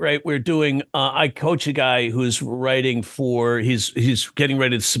guy, right? We're doing. I coach a guy who's writing for. He's getting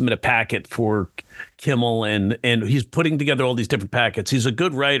ready to submit a packet for Kimmel, and he's putting together all these different packets. He's a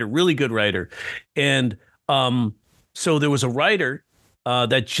good writer, really good writer, and so there was a writer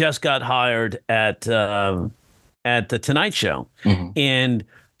that just got hired at the Tonight Show, and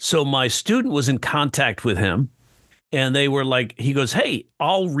so my student was in contact with him. And they were like, he goes, "Hey,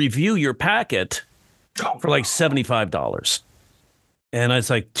 I'll review your packet for like $75." And I was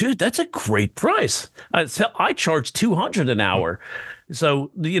like, "Dude, that's a great price." I charge $200 an hour.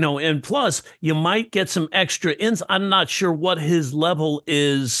 So, and plus you might get some extra ins. I'm not sure what his level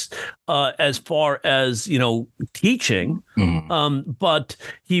is as far as, teaching. But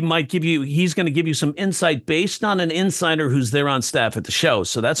he's going to give you some insight based on an insider who's there on staff at the show.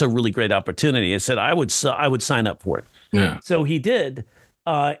 So that's a really great opportunity. I said, I would sign up for it. Yeah. So he did.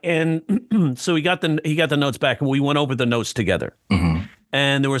 And so he got the notes back, and we went over the notes together.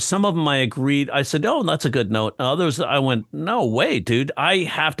 And there were some of them I agreed. I said, "Oh, that's a good note." Others, I went, "No way, dude. I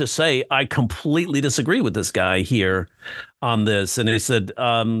have to say, I completely disagree with this guy here on this." And he said,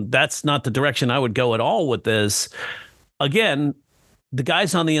 "That's not the direction I would go at all with this." Again, the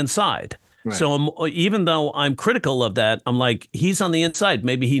guy's on the inside. Right. So even though I'm critical of that, I'm like, he's on the inside.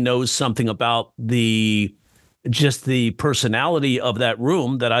 Maybe he knows something about just the personality of that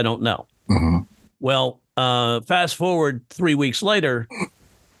room that I don't know. Well, fast forward 3 weeks later,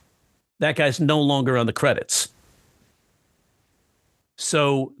 that guy's no longer on the credits.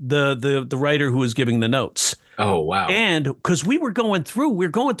 So the writer who was giving the notes. Oh, wow. And because we were going through,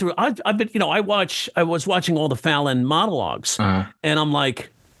 I've been, I was watching all the Fallon monologues, and I'm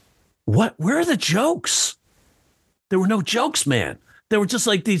like, where are the jokes? There were no jokes, man. There were just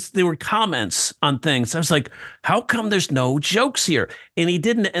like there were comments on things. I was like, how come there's no jokes here? And he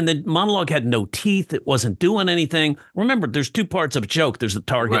didn't, and the monologue had no teeth. It wasn't doing anything. Remember, there's two parts of a joke. There's the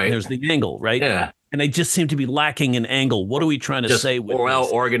target and there's the angle, right? Yeah. And they just seem to be lacking in angle. What are we trying to say with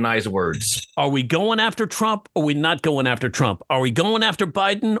well-organized words? Are we going after Trump or are we not going after Trump? Are we going after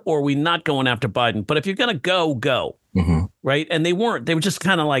Biden or are we not going after Biden? But if you're going to go. Right? And they weren't. They were just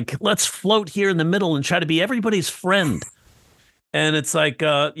kind of like, let's float here in the middle and try to be everybody's friend. And it's like,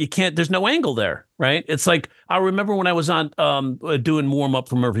 you can't, there's no angle there, right? It's like, I remember when I was on doing warm up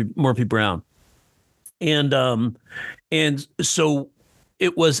for Murphy Brown. And so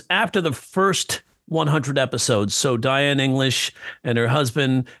it was after the first 100 episodes. So Diane English and her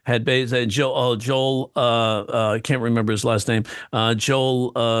husband had Joel, I can't remember his last name.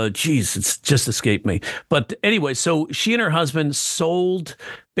 It's just escaped me. But anyway, so she and her husband sold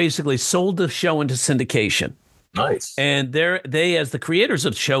the show into syndication. Nice. And they, as the creators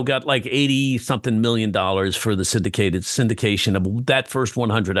of the show, got like $80-something million for the syndication of that first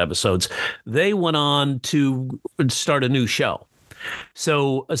 100 episodes. They went on to start a new show.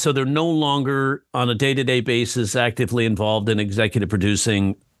 So they're no longer on a day-to-day basis actively involved in executive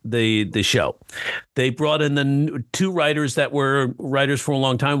producing the show. They brought in the two writers that were writers for a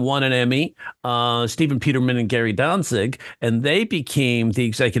long time, won an Emmy, Stephen Peterman and Gary Danzig, and they became the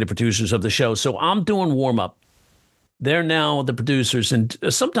executive producers of the show. So I'm doing warm-up. They're now the producers, and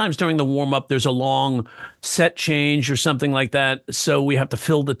sometimes during the warm-up, there's a long set change or something like that. So we have to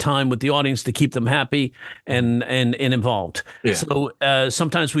fill the time with the audience to keep them happy and involved. Yeah. So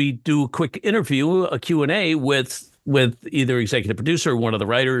sometimes we do a quick interview, a Q&A with either executive producer or one of the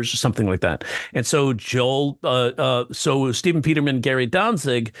writers or something like that. And so so Stephen Peterman, Gary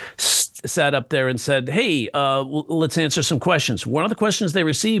Danzig sat up there and said, "Hey, let's answer some questions." One of the questions they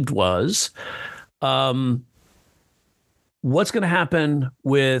received was, what's going to happen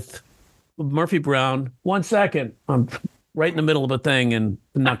with Murphy Brown? 1 second. I'm right in the middle of a thing and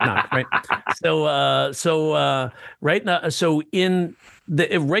knock, right? Right now,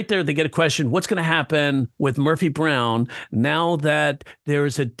 right there, they get a question. What's going to happen with Murphy Brown now that there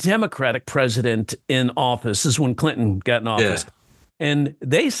is a Democratic president in office? This is when Clinton got in office. Yeah. And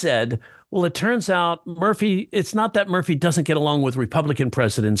they said, well, it turns out it's not that Murphy doesn't get along with Republican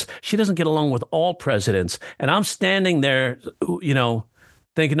presidents. She doesn't get along with all presidents. And I'm standing there,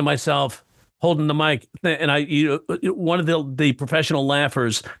 thinking to myself, holding the mic, and one of the professional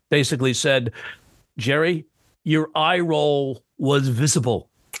laughers basically said, "Jerry, your eye roll was visible."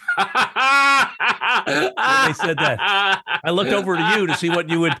 When they said that, I looked over to you to see what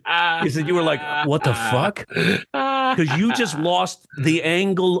you would. He said you were like, "What the fuck?" Because you just lost the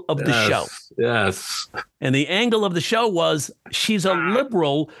angle of the show. Yes. And the angle of the show was she's a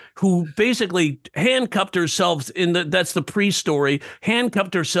liberal who basically handcuffed herself that's the pre-story,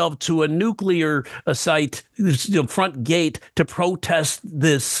 handcuffed herself to a nuclear site, front gate to protest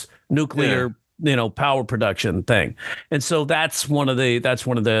this nuclear power production thing. And so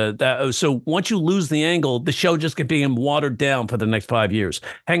so once you lose the angle, the show just kept being watered down for the next 5 years.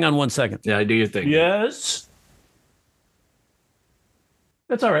 Hang on 1 second. Yeah, do your thing. Yes.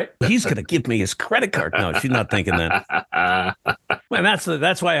 That's all right. He's going to give me his credit card. No, she's not thinking that. Well,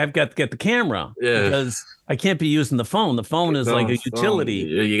 that's why I've got to get the camera. Yeah. Because I can't be using the phone. The phone is like a utility.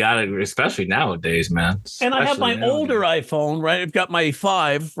 You got it, especially nowadays, man. And I have my older iPhone, right? I've got my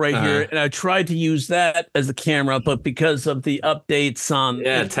 5 right here, and I tried to use that as the camera, but because of the updates on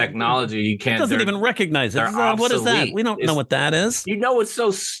technology, you can't. It doesn't even recognize it. What is that? We don't know what that is. You know what's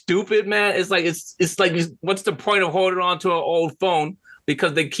so stupid, man? It's like what's the point of holding on to an old phone?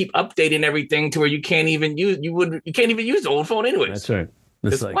 Because they keep updating everything to where you can't even use the old phone anyways. That's right.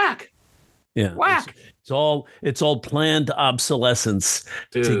 It's like, whack. Yeah. Whack. It's all planned obsolescence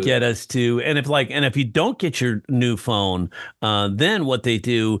to get us to, and if you don't get your new phone, then what they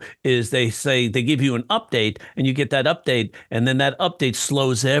do is they give you an update, and you get that update, and then that update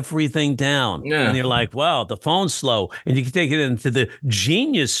slows everything down. Yeah. And you're like, wow, the phone's slow. And you can take it into the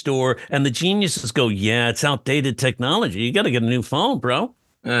Genius store, and the geniuses go, yeah, it's outdated technology. You got to get a new phone, bro.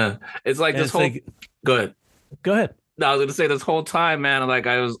 Yeah. It's like this whole. Go ahead. No, I was gonna say this whole time, man. Like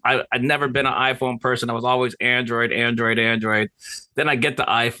I'd never been an iPhone person. I was always Android. Then I get the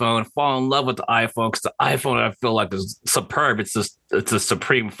iPhone, fall in love with the iPhone because the iPhone I feel like is superb. It's a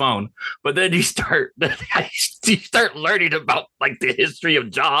supreme phone. But then you start learning about like the history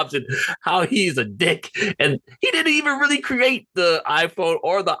of Jobs and how he's a dick. And he didn't even really create the iPhone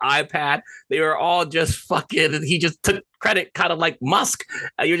or the iPad. They were all just fucking. And he just took credit, kind of like Musk.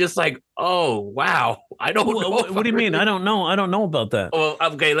 And you're just like, oh wow, I don't know. What do you mean? I don't know. I don't know about that. Well,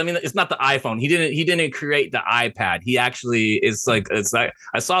 okay. It's not the iPhone. He didn't create the iPad. He actually it's like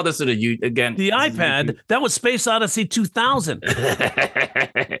I saw this at again. The iPad that was Space Odyssey 2000.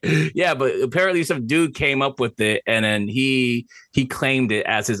 Yeah, but apparently some dude came up with it, and then he claimed it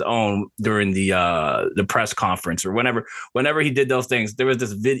as his own during the press conference or whenever he did those things. There was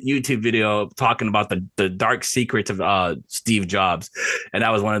this YouTube video talking about the dark secrets of Steve Jobs, and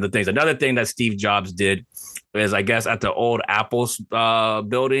that was one of the things. Another thing that Steve Jobs did is, I guess, at the old Apple's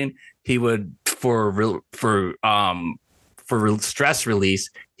building, he would for stress release,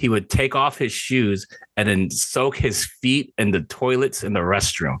 he would take off his shoes and then soak his feet in the toilets in the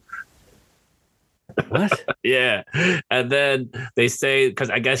restroom. What? Yeah. And then they say, because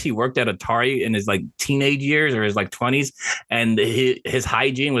I guess he worked at Atari in his like teenage years or his like 20s, and his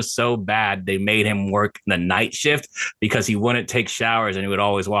hygiene was so bad they made him work the night shift because he wouldn't take showers and he would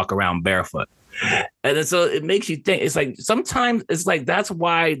always walk around barefoot. And then, so it makes you think, it's like sometimes it's like that's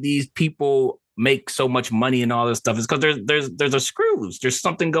why these people make so much money and all this stuff is because there's a screw loose. There's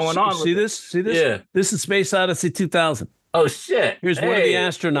something going on. See this? Yeah. This is Space Odyssey 2000. Oh shit! Here's one of the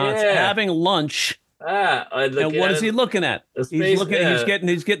astronauts having lunch. And what is he looking at? He's looking. Yeah.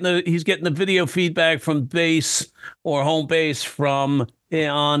 He's getting the video feedback from base or home base from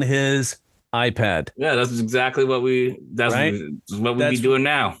on his iPad. Yeah, that's exactly what we be doing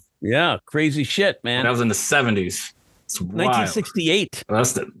now. Yeah, crazy shit, man. That was in the 70s. It's 1968.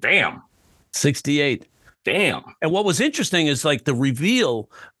 That's the damn. 68. Damn. And what was interesting is like the reveal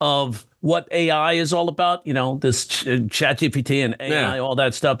of what AI is all about. You know, this ChatGPT and AI, all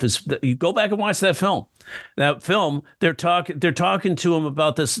that stuff is. You go back and watch that film. That film, they're talking to him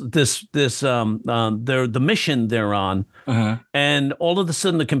about the mission they're on, and all of a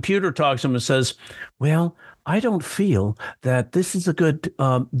sudden the computer talks to him and says, "Well, I don't feel that this is a good.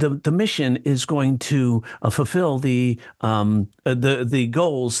 The mission is going to fulfill the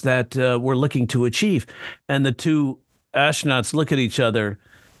goals that we're looking to achieve." And the two astronauts look at each other,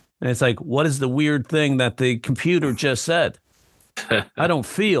 and it's like, "What is the weird thing that the computer just said?" I don't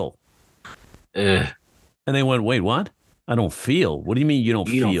feel. And they went, "Wait, what? I don't feel. What do you mean you don't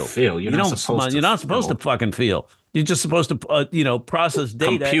feel? You don't feel. You're not supposed to fucking feel. You're just supposed to, process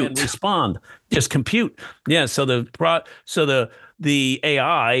data and respond. Just compute." Yeah. So the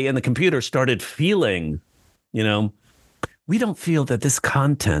AI and the computer started feeling, we don't feel that this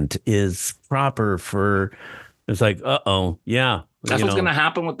content is proper for It's like, yeah. That's what's gonna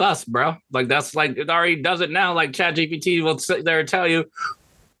happen with us, bro. Like that's like it already does it now. Like ChatGPT will sit there and tell you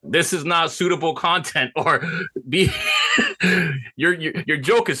this is not suitable content, or be your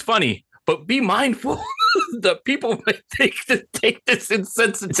joke is funny, but be mindful. The people might take this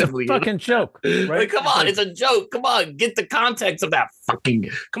insensitively. It's a fucking joke, right? Like, come on, it's a joke. Come on, get the context of that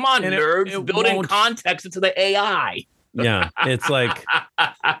fucking. Come on, nerds, building context into the AI. Yeah, it's like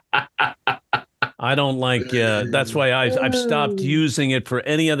I don't like. That's why I've stopped using it for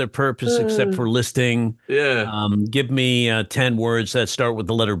any other purpose except for listing. Yeah. Give me 10 words that start with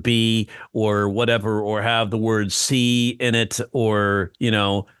the letter B or whatever, or have the word C in it, or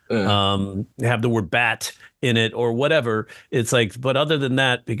have the word bat in it or whatever. It's like, but other than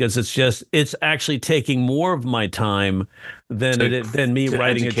that, because it's actually taking more of my time than me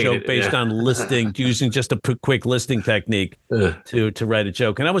writing a joke based on listing, using just a quick listing technique to write a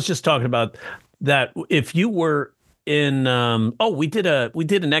joke. And I was just talking about that. If you were in, we did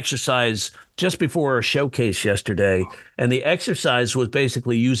an exercise just before our showcase yesterday, and the exercise was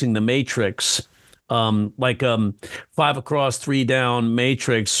basically using the matrix. 5 across 3 down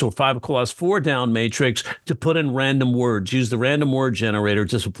matrix, or 5 across 4 down matrix, to put in random words. Use the random word generator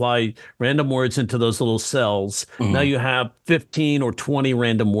to supply random words into those little cells. Now you have 15 or 20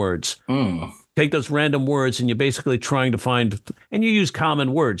 random words. Take those random words, and you're basically trying to find, and you use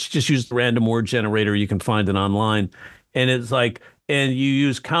common words. Just use the random word generator. You can find it online. And it's like, and you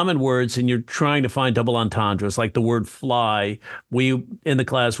use common words, and you're trying to find double entendres, like the word fly. In the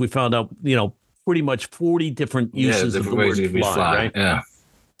class, we found out, pretty much 40 different uses of the word fly, right? Yeah.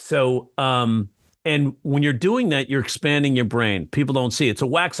 So, and when you're doing that, you're expanding your brain. People don't see it. It's a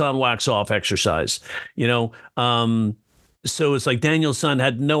wax on, wax off exercise, So it's like Daniel's son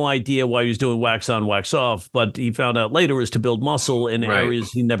had no idea why he was doing wax on, wax off, but he found out later is to build muscle in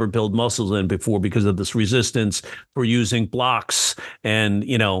areas he never built muscles in before, because of this resistance for using blocks and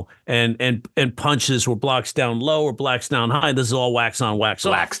and punches, or blocks down low or blacks down high. This is all wax on, wax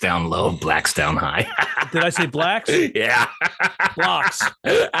off. Blacks down low, blacks down high. Did I say blacks? Yeah. Blocks.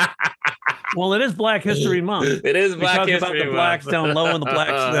 Well, it is Black History Month. It is Black History Month. About the blacks down low and the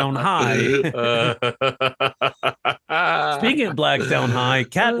blacks down high. Speaking of blacks down high,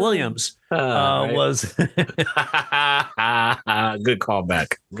 Cat Williams was good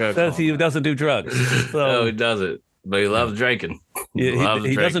callback. He doesn't do drugs. So, no, he doesn't. But he loves drinking.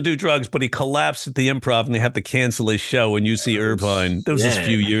 He doesn't do drugs, but he collapsed at the Improv, and they have to cancel his show in UC Irvine. That was just a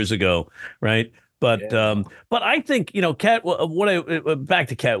few years ago, right? But I think, back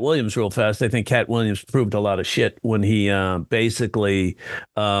to Cat Williams real fast. I think Cat Williams proved a lot of shit when he basically,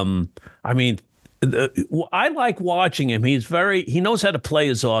 I like watching him. He knows how to play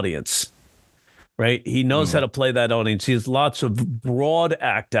his audience, right? He knows how to play that audience. He has lots of broad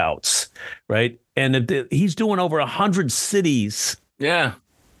act outs, right? And he's doing over 100 cities. Yeah.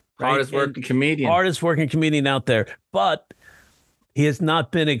 Right? Hardest working comedian out there. But he has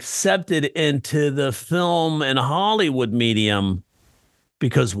not been accepted into the film and Hollywood medium.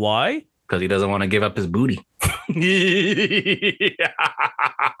 Because why? Because he doesn't want to give up his booty. What do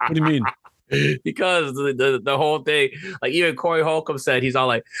you mean? Because the whole thing, like even Corey Holcomb said, he's all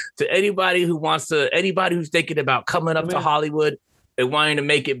like, to anybody who's thinking about coming up to Hollywood and wanting to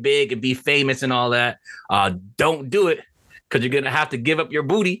make it big and be famous and all that, don't do it, because you're going to have to give up your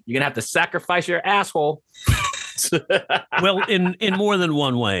booty. You're going to have to sacrifice your asshole. Well, in more than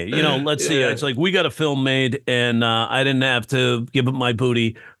one way, let's see. It's like, we got a film made, and I didn't have to give up my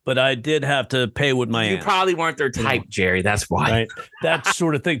booty, but I did have to pay with my ass. You probably weren't their type, Jerry. That's why. Right? That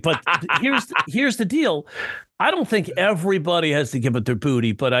sort of thing. But here's the deal. I don't think everybody has to give up their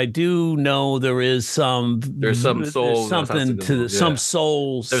booty, but I do know there's some soul, something to some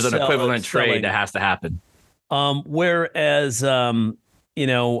souls. There's an equivalent trade that has to happen. Whereas,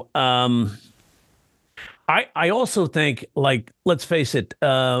 I also think, like, let's face it,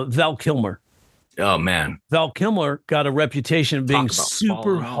 Val Kilmer. Oh, man. Val Kilmer got a reputation of being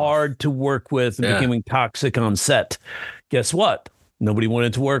super hard to work with and becoming toxic on set. Guess what? Nobody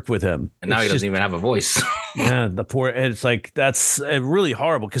wanted to work with him. And now he doesn't even have a voice. Yeah, the poor. It's like, that's really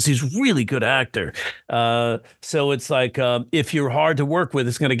horrible, because he's a really good actor. So it's like, if you're hard to work with,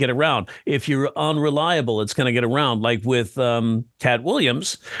 it's going to get around. If you're unreliable, it's going to get around. Like with Cat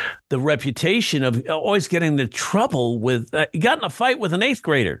Williams, the reputation of always getting into trouble with, he got in a fight with an 8th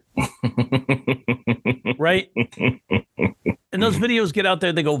grader. Right? And those videos get out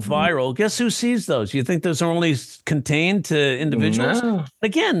there, they go viral. Guess who sees those? You think those are only contained to individuals? No.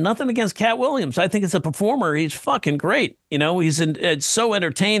 Again, nothing against Cat Williams. I think it's a performer. performer, he's fucking great. You know, it's so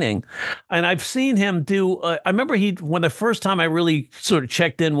entertaining. And I've seen him do, I remember when the first time I really sort of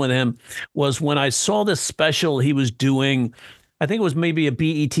checked in with him was when I saw this special he was doing. I think it was maybe a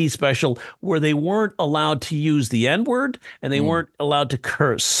BET special where they weren't allowed to use the N-word and they weren't allowed to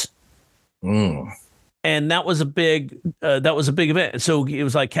curse. And that was a big event. So it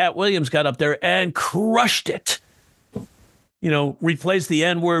was like Cat Williams got up there and crushed it. You know, replaced the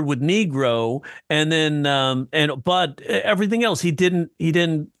N-word with Negro, and then but everything else he didn't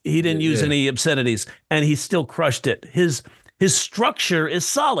use any obscenities, and he still crushed it. His structure is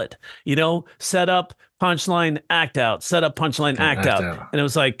solid. You know, set up, punchline, act out, set up, punchline, act out. And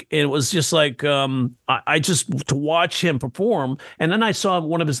it was just like I just to watch him perform. And then I saw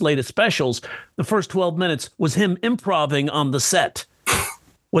one of his latest specials. The first 12 minutes was him improving on the set,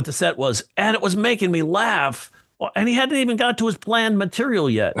 what the set was, and it was making me laugh. And he hadn't even got to his planned material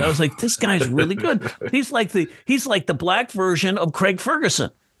yet. I was like, this guy's really good. He's like the black version of Craig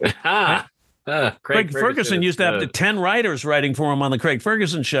Ferguson. Craig Ferguson used to have the 10 writers writing for him on the Craig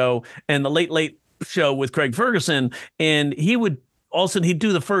Ferguson show and the Late Show with Craig Ferguson. And he would all of a sudden he'd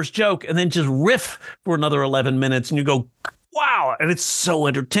do the first joke and then just riff for another 11 minutes. And you go, wow. And it's so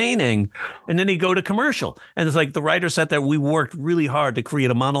entertaining. And then he'd go to commercial. And it's like the writer sat there. We worked really hard to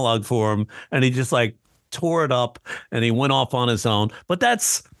create a monologue for him. And he just like tore it up and he went off on his own. But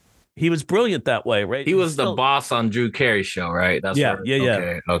he was brilliant that way, right? He was the boss on Drew Carey's show, right? Yeah.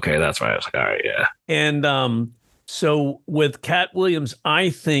 Okay, that's right. I was like, all right, yeah. And so with Cat Williams, I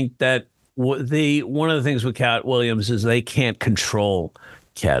think that one of the things with Cat Williams is they can't control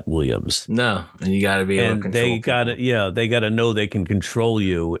Cat Williams. No, and you got to be able to control. They got to know they can control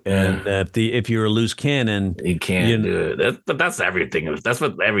you. And if you're a loose cannon, you can't do it. But that's everything. That's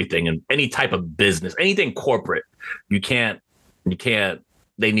what everything in any type of business, anything corporate, you can't.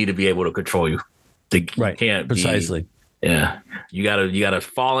 They need to be able to control you. They can't precisely. You gotta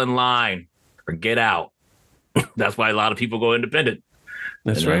fall in line or get out. That's why a lot of people go independent.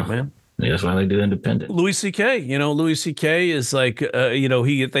 That's right, man. That's why they do independent. Louis C.K. Louis C.K. is like,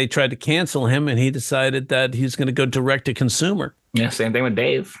 they tried to cancel him and he decided that he's going to go direct to consumer. Yeah, same thing with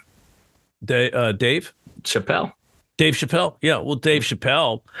Dave. Dave Chappelle. Dave Chappelle. Yeah, well, Dave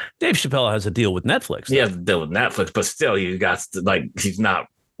Chappelle has a deal with Netflix. He has a deal with Netflix, but still, he's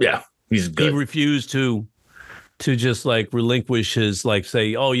good. He refused to just like relinquish his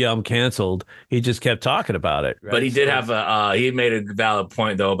say, oh yeah, I'm canceled. He just kept talking about it. Right? But he did have he made a valid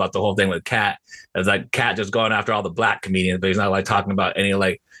point though about the whole thing with Cat. It's like Cat just going after all the black comedians, but he's not like talking about any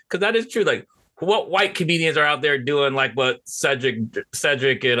because that is true. Like what white comedians are out there doing like what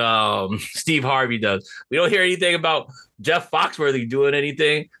Cedric and Steve Harvey does. We don't hear anything about Jeff Foxworthy doing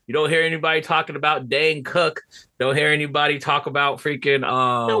anything. You don't hear anybody talking about Dane Cook. Don't hear anybody talk about freaking.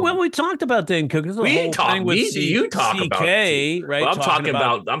 No, when we talked about Dane Cook, you talk CK, about right? Well,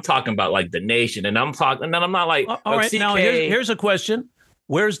 I'm talking about like the nation, and I'm not like. All right, CK, now here's a question: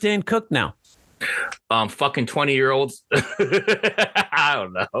 where's Dane Cook now? Fucking 20-year-olds. I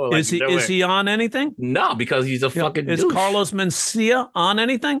don't know. Is he on anything? No, because he's a fucking. Is douche. Carlos Mencia on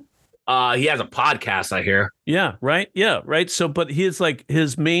anything? He has a podcast, I hear. Yeah, right. Yeah, right. So, but his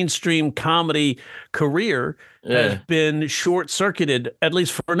mainstream comedy career has been short-circuited, at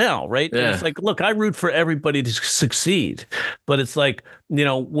least for now, right? Yeah. And it's like, look, I root for everybody to succeed, but it's like,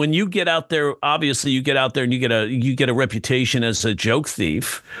 when you get out there, obviously you get out there and you get a reputation as a joke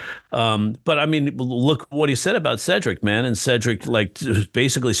thief. But I mean, look what he said about Cedric, man, and Cedric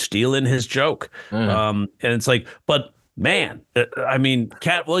basically stealing his joke. And it's like, but. Man, I mean,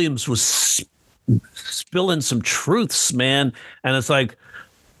 Cat Williams was spilling some truths, man. And it's like,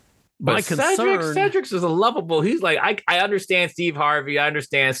 my concern. Cedric's is a lovable. He's like, I understand Steve Harvey. I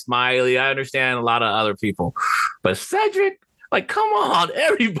understand Smiley. I understand a lot of other people. But Cedric, like, come on.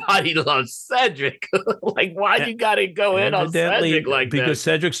 Everybody loves Cedric. Like, why'd you got to go in on Cedric like that? Because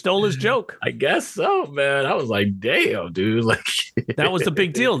Cedric stole his joke. I guess so, man. I was like, damn, dude. Like, that was the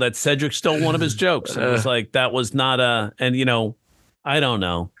big deal, that Cedric stole one of his jokes. It was like, that was not I don't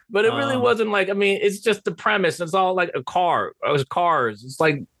know. But it really wasn't like, I mean, it's just the premise. It's all like a car. It was cars. It's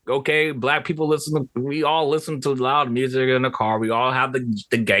like, okay, black people we all listen to loud music in the car. We all have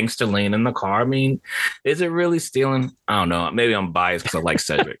the gangster lane in the car. I mean, is it really stealing? I don't know. Maybe I'm biased because I like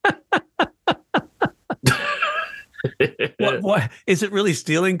Cedric. What is it really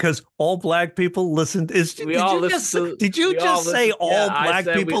stealing? Because all black people listen. Did you just say all black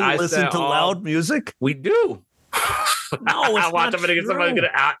people listen to loud music? We do. No, it's I watch not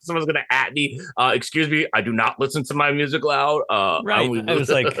someone's gonna at me. Excuse me, I do not listen to my music loud. Right. I was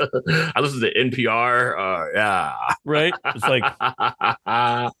like, I listen to NPR. Yeah. right. It's like,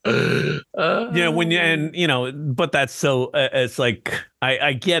 when you, and, but that's so, it's like,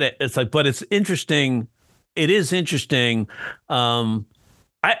 I get it. It's like, but it's interesting. It is interesting.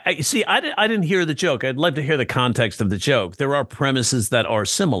 I see. I didn't hear the joke. I'd love to hear the context of the joke. There are premises that are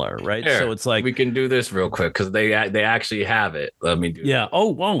similar, right? Here, so it's like we can do this real quick because they actually have it. Let me do. Yeah. Oh,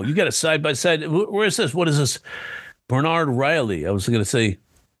 wow. You got a side by side. Where is this? What is this? Bernard Riley. I was going to say.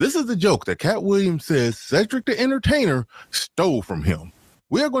 This is the joke that Cat Williams says Cedric the Entertainer stole from him.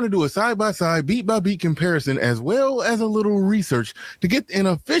 We are going to do a side-by-side, beat-by-beat comparison as well as a little research to get an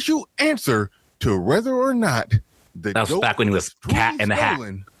official answer to whether or not the That was joke back when he was Cat in the Hat.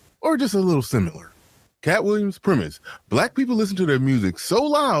 stolen or just a little similar. Cat Williams' premise: black people listen to their music so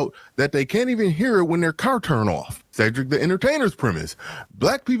loud that they can't even hear it when their car turn off. Cedric the Entertainer's premise: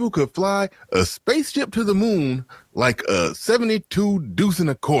 black people could fly a spaceship to the moon like a 72 deuce and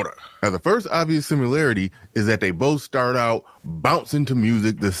a quarter. Now, the first obvious similarity is that they both start out bouncing to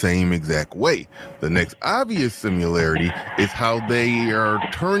music the same exact way. The next obvious similarity is how they are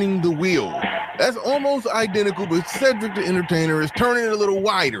turning the wheel. That's almost identical, but Cedric the Entertainer is turning it a little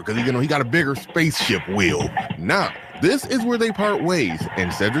wider because he got a bigger spaceship wheel. Now, this is where they part ways,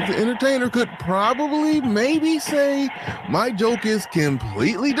 and Cedric the Entertainer could probably maybe say my joke is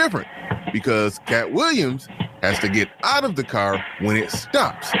completely different because Cat Williams has to get out of the car when it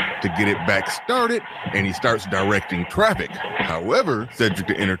stops to get it back started, and he starts directing traffic. However, Cedric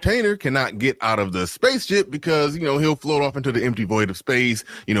the Entertainer cannot get out of the spaceship because, he'll float off into the empty void of space,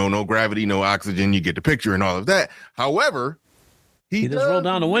 no gravity, no oxygen, you get the picture and all of that. However, he just roll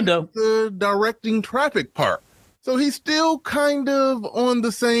down the window. The directing traffic part. So he's still kind of on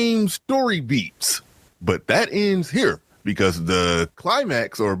the same story beats. But that ends here, because the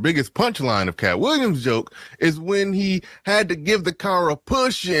climax or biggest punchline of Cat Williams' joke is when he had to give the car a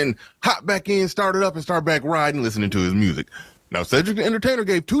push and hop back in, start it up, and start back riding, listening to his music. Now, Cedric the Entertainer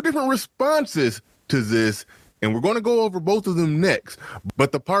gave two different responses to this, and we're going to go over both of them next.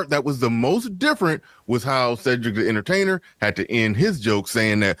 But the part that was the most different was how Cedric the Entertainer had to end his joke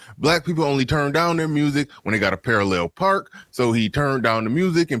saying that black people only turn down their music when they got a parallel park. So he turned down the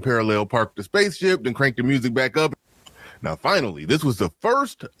music and parallel parked the spaceship, then cranked the music back up. Now, finally, this was the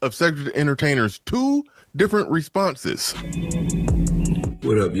first of Cedric the Entertainer's two different responses.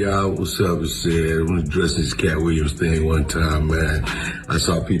 What up, y'all? What's up? It's Sid. I want to address this Cat Williams thing one time, man. I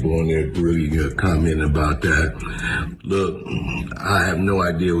saw people on there really commenting about that. Look, I have no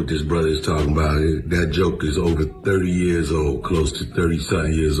idea what this brother is talking about. That joke is over 30 years old, close to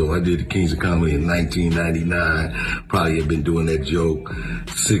 30-something years old. I did the Kings of Comedy in 1999. Probably had been doing that joke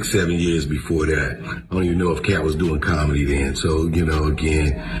 6-7 years before that. I don't even know if Cat was doing comedy then. So,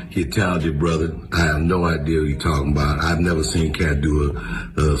 again, he's a talented brother. I have no idea what he's talking about. I've never seen Cat do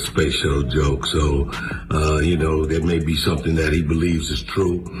a space shuttle joke. So, there may be something that he believes is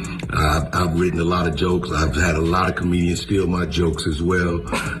true. I've written a lot of jokes. I've had a lot of comedians steal my jokes as well.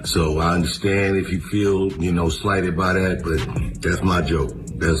 So I understand if you feel, slighted by that, but that's my joke.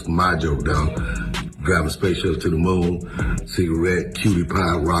 That's my joke, dog. Driving space shuttle to the moon, cigarette, cutie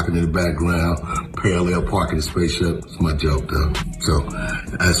pie rocking in the background, parallel parking the spaceship. It's my joke, though. So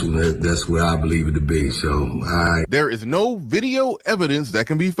that's where I believe it to be. So there is no video evidence that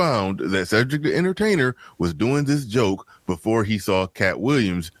can be found that Cedric the Entertainer was doing this joke before he saw Cat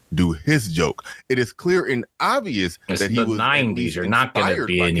Williams do his joke. It is clear and obvious that he was 90s. You're not going to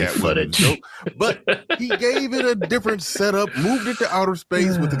be any footage. Joke, but he gave it a different setup, moved it to outer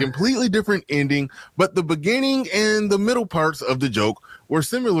space with a completely different ending. But the beginning and the middle parts of the joke were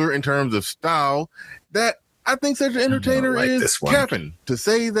similar in terms of style. That I think Cedric the Entertainer is capping to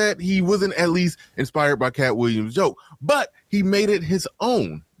say that he wasn't at least inspired by Cat Williams' joke, but he made it his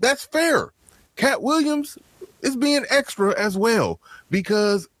own. That's fair. Cat Williams is being extra as well,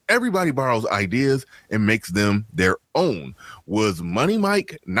 because everybody borrows ideas and makes them their own. Was Money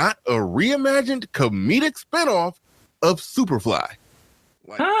Mike not a reimagined comedic spinoff of Superfly?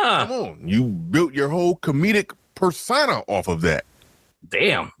 Come on, you built your whole comedic persona off of that.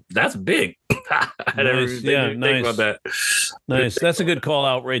 Damn, that's big. I never think about that. Nice. That's a good call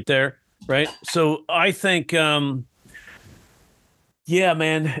out right there. Right. So I think, man,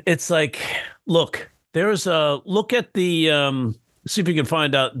 it's like, look at the, see if you can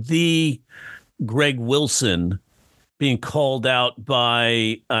find out the Greg Wilson being called out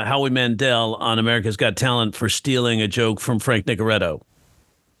by Howie Mandel on America's Got Talent for stealing a joke from Frank Nicoretto.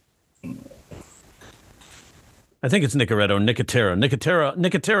 I think it's Nicotera.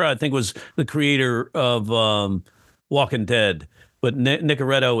 Nicotera, I think, was the creator of Walking Dead, but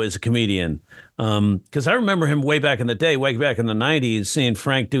Nicoretto is a comedian. Because I remember him way back in the day, way back in the 90s, seeing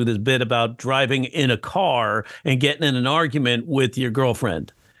Frank do this bit about driving in a car and getting in an argument with your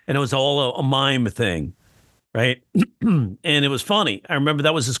girlfriend. And it was all a mime thing, right? And it was funny. I remember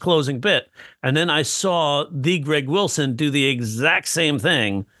that was his closing bit. And then I saw the Greg Wilson do the exact same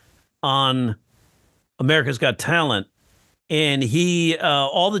thing on America's Got Talent. And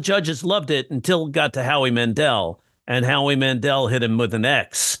all the judges loved it until it got to Howie Mandel. And Howie Mandel hit him with an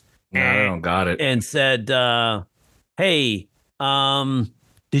X. No, I don't got it. And said, "Hey,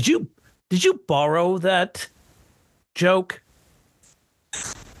 did you borrow that joke?"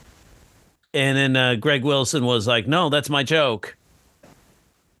 And then Greg Wilson was like, "No, that's my joke."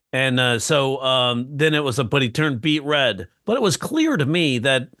 And so then it was but he turned beet red. But it was clear to me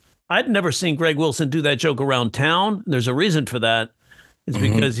that I'd never seen Greg Wilson do that joke around town. There's a reason for that. It's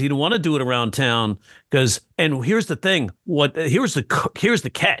because he didn't want to do it around town. And here's the thing. Here's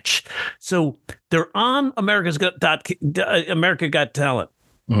the catch. So they're on America Got Talent.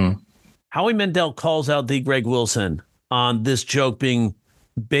 Mm-hmm. Howie Mandel calls out the Greg Wilson on this joke being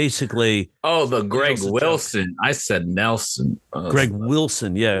basically. Oh, the Greg Wilson. Joke. I said Nelson. Greg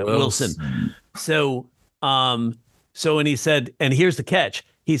Wilson. Yeah, Wilson. So, and he said, and here's the catch.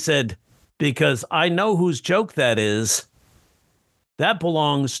 He said, because I know whose joke that is. That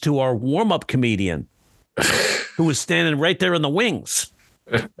belongs to our warm-up comedian who was standing right there in the wings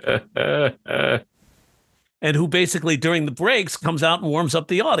and who basically during the breaks comes out and warms up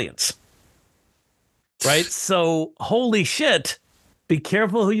the audience. Right? So, holy shit, be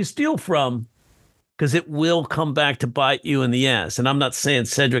careful who you steal from because it will come back to bite you in the ass. And I'm not saying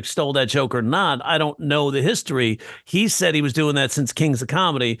Cedric stole that joke or not. I don't know the history. He said he was doing that since Kings of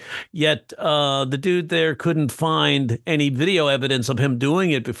Comedy, yet the dude there couldn't find any video evidence of him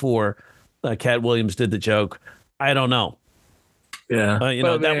doing it before Cat Williams did the joke. I don't know. Yeah.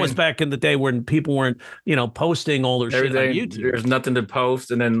 That was back in the day when people weren't, posting all their shit on YouTube. There's nothing to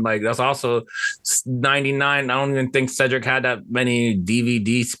post. And then that's also 99. I don't even think Cedric had that many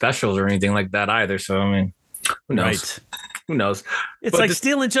DVD specials or anything like that either. So, I mean, who knows? Right. Who knows? It's like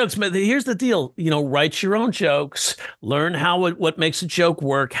stealing jokes. But here's the deal. Write your own jokes, learn what makes a joke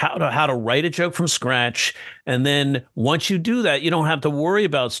work, how to write a joke from scratch. And then once you do that, you don't have to worry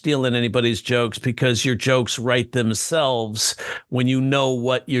about stealing anybody's jokes because your jokes write themselves when you know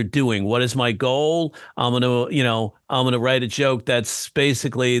what you're doing. What is my goal? I'm going to write a joke that's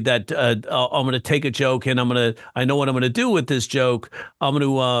basically that I'm going to take a joke and I know what I'm going to do with this joke. I'm going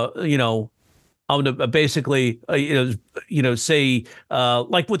to basically, say,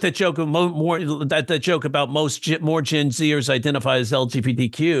 like with that joke, that joke about more Gen Zers identify as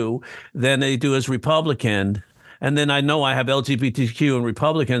LGBTQ than they do as Republican. And then I know I have LGBTQ and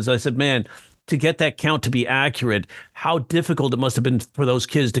Republicans. I said, man, to get that count to be accurate, how difficult it must have been for those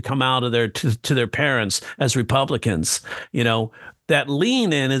kids to come out of to their parents as Republicans. That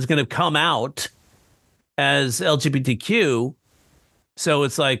lean in is going to come out as LGBTQ. So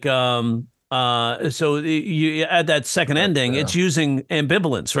it's like, so you add that second ending, it's using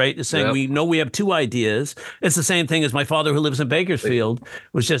ambivalence, right? It's saying we know we have two ideas. It's the same thing as my father who lives in Bakersfield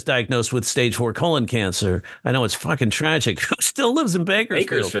was just diagnosed with stage 4 colon cancer. I know it's fucking tragic. Who still lives in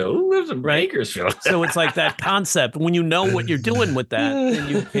Bakersfield? Who lives in Bakersfield? So it's like that concept. When you know what you're doing with that, then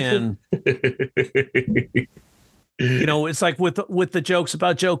you can... It's like with the jokes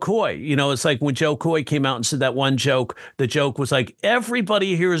about Joe Coy. It's like when Joe Coy came out and said that one joke, the joke was like,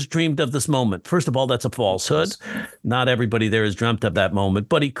 everybody here has dreamed of this moment. First of all, that's a falsehood. Not everybody there has dreamt of that moment,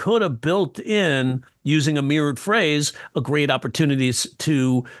 but he could have built in, using a mirrored phrase, a great opportunities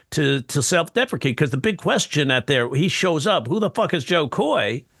to self-deprecate. Because the big question he shows up, who the fuck is Joe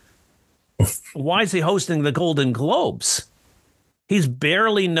Coy? Why is he hosting the Golden Globes? He's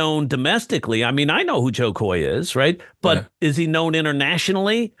barely known domestically. I mean, I know who Joe Coy is, right? But is he known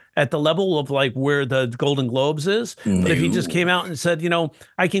internationally at the level of like where the Golden Globes is? No. But if he just came out and said,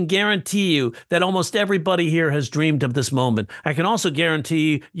 I can guarantee you that almost everybody here has dreamed of this moment. I can also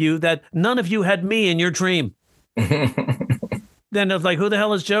guarantee you that none of you had me in your dream. Then it's like, who the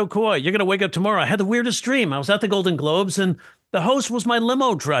hell is Joe Coy? You're going to wake up tomorrow. I had the weirdest dream. I was at the Golden Globes and the host was my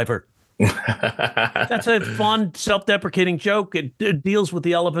limo driver. That's a fun, self-deprecating joke. It deals with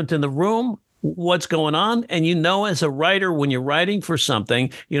the elephant in the room, what's going on. And as a writer, when you're writing for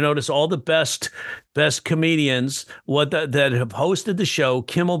something, you notice all the best comedians that have hosted the show,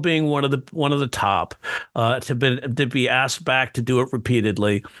 Kimmel being one of the top, to be asked back to do it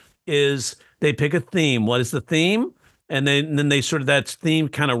repeatedly, is they pick a theme. What is the theme? And then they sort of, that theme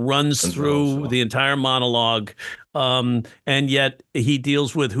kind of runs through the entire monologue. And yet he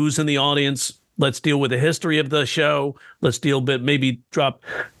deals with who's in the audience, Let's deal with the history of the show. Let's deal with maybe drop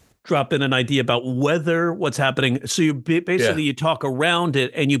in an idea about what's happening. So you basically you talk around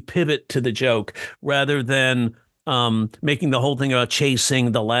it and you pivot to the joke rather than making the whole thing about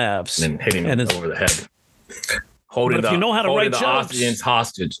chasing the laughs and hitting them over the head. Holding if you know how to write the jokes, audience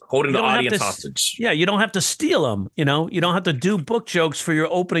hostage. Holding the audience hostage. Yeah, you don't have to steal them. You know, you don't have to do book jokes for your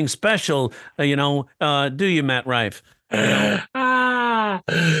opening special. Do you, Matt Rife? Like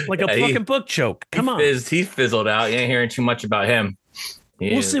a fucking book joke. Come on. He fizzled out. You ain't hearing too much about him.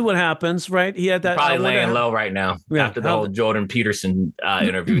 We'll see what happens, right? He had that. Probably laying low right now after the whole Jordan Peterson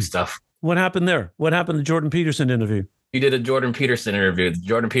interview stuff. What happened there? What happened to the Jordan Peterson interview? He did a Jordan Peterson interview. The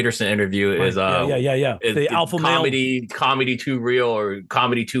Jordan Peterson interview is the alpha comedy too real or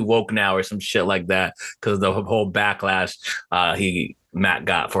comedy too woke now or some shit like that because of the whole backlash Matt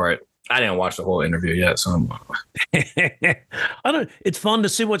got for it. I didn't watch the whole interview yet, so it's fun to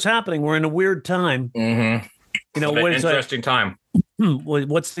see what's happening. We're in a weird time. Mm-hmm. Interesting time.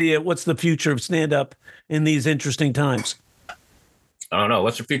 What's the future of stand up in these interesting times? I don't know.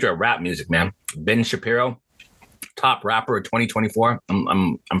 What's the future of rap music, man? Ben Shapiro, top rapper of 2024.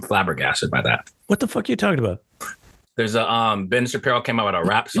 I'm flabbergasted by that. What the fuck are you talking about? There's a Ben Shapiro came out with a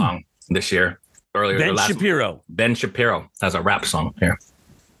rap song this year. Ben Shapiro has a rap song here.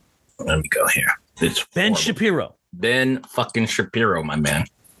 Let me go here. It's Ben Shapiro. Ben fucking Shapiro, my man.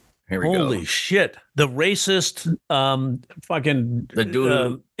 Here we go. Holy shit. The racist, the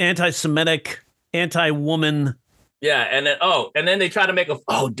dude, anti-Semitic, anti-woman. Yeah, and then they try to make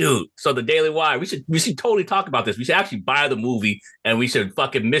dude. So the Daily Wire, we should totally talk about this. We should actually buy the movie and we should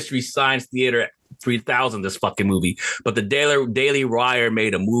fucking Mystery Science Theater 3000 this fucking movie. But the Daily Wire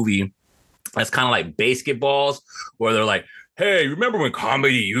made a movie that's kind of like basketballs where they're like, hey, remember when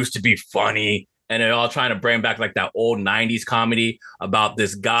comedy used to be funny? And they're all trying to bring back like that old 90s comedy about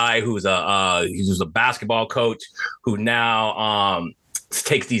this guy who's a basketball coach who now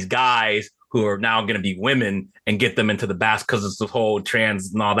takes these guys who are now going to be women and get them into the basket because it's the whole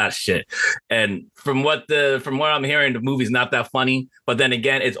trans and all that shit. And from what I'm hearing, the movie's not that funny. But then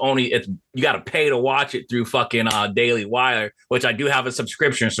again, you got to pay to watch it through fucking Daily Wire, which I do have a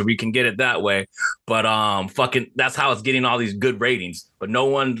subscription, so we can get it that way. But that's how it's getting all these good ratings. But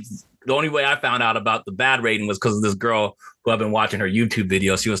the only way I found out about the bad rating was because of this girl who I've been watching her YouTube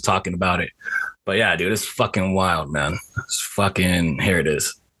video. She was talking about it. But yeah, dude, it's fucking wild, man. It's fucking, here it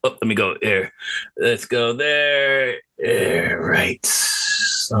is. Oh, let me go here. Let's go there. Right.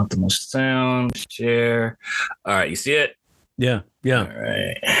 Optimal sound, share. All right, you see it? Yeah. All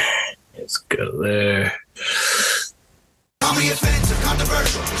right. Let's go there. Comedy offensive,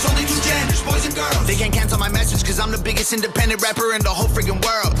 controversial. It's only two genders, boys and girls. They can't cancel my message because I'm the biggest independent rapper in the whole freaking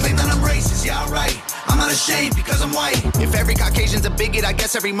world. Claim that I'm racist, yeah, right. I'm not ashamed because I'm white. If every Caucasian's a bigot, I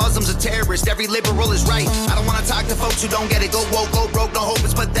guess every Muslim's a terrorist. Every liberal is right. I don't want to talk to folks who don't get it. Go woke, go broke, no hope,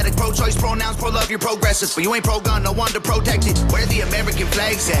 it's pathetic. Pro-choice, pronouns, pro-love, you're progressive. But you ain't pro-gun, no one to protect it. Where the American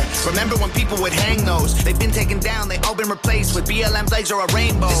flags at? Remember when people would hang those? They've been taken down, they all been replaced with BLM flags or a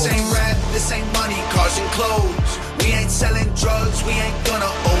rainbow. This ain't rap, this ain't money, cars and clothes. We ain't selling drugs, we ain't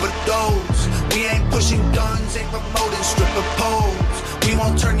gonna overdose. We ain't pushing guns, ain't promoting stripper poles. We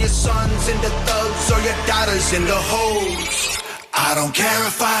won't turn your sons into thugs or your daughters into hoes. I don't care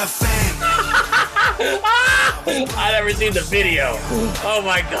if I offend. I never seen the video. Oh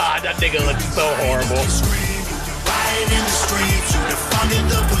my god, that nigga looks so horrible. You riot in the streets, you defunded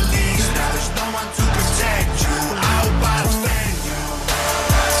the police. Now there's no one to protect you. I hope I offend you.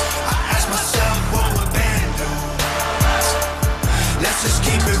 I ask myself what would Ben do? Let's just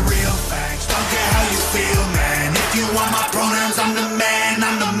keep it real, facts. Don't care how you feel, man. If you want my pronouns, I'm the man.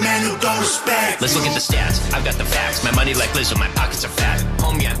 I'm the man who don't respect. Let's look at the stats. I've got the facts. My money like Lizzo, my pockets are fat.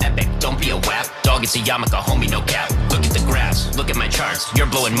 Homie, I'm epic. Don't be a wap. Dog, it's a yarmulke, homie, no cap. Look at the graphs. Look at my charts. You're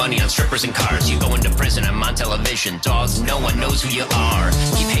blowing money on strippers and cars. You go into prison, I'm on television. Dogs, no one knows who you are.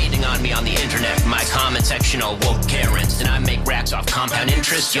 Keep hating on me on the internet. My comment section all woke Karens. And I make racks off compound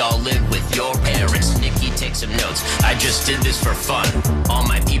interest. Y'all live with your parents. Nikki, take some notes. I just did this for fun. All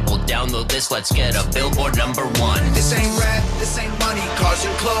my people download this. Let's get a Billboard #1. This ain't rap, this ain't money, cars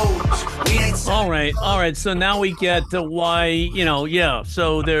and clothes. We ain't All right. So now we get to why,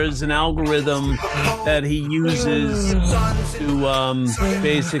 so there's an algorithm that he uses to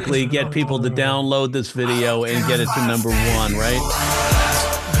basically get people to download this video and get it to #1, right?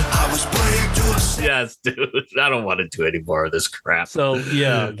 Yes, dude. I don't want to do any more of this crap. So,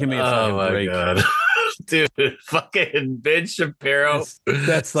 yeah, give me a fucking break. God. Dude, fucking Ben Shapiro.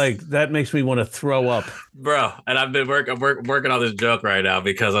 That makes me want to throw up, bro. And I've been working on this joke right now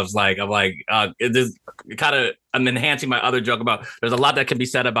because I'm enhancing my other joke about there's a lot that can be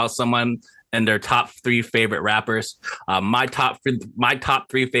said about someone and their top 3 favorite rappers. My top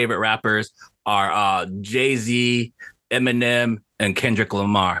 3 favorite rappers are Jay-Z, Eminem, and Kendrick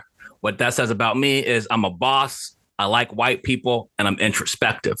Lamar. What that says about me is I'm a boss. I like white people, and I'm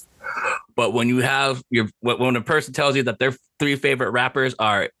introspective. But when you have when a person tells you that their 3 favorite rappers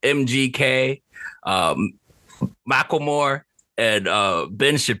are MGK, Macklemore, and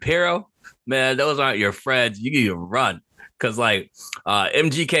Ben Shapiro, man, those aren't your friends. You need to run. Because like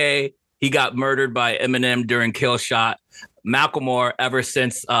MGK, he got murdered by Eminem during Kill Shot. Macklemore, ever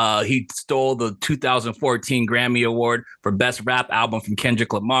since he stole the 2014 Grammy Award for Best Rap Album from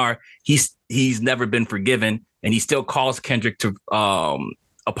Kendrick Lamar, he's never been forgiven, and he still calls Kendrick to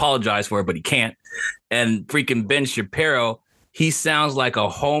apologize for it, but he can't. And freaking Ben Shapiro, he sounds like a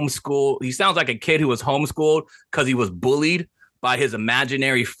kid who was homeschooled because he was bullied by his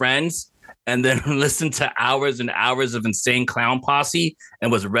imaginary friends, and then listened to hours and hours of Insane Clown Posse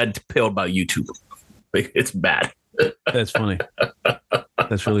and was red pilled by YouTube. Like, it's bad. That's funny.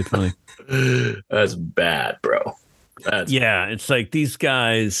 That's really funny. That's bad, bro. It's like these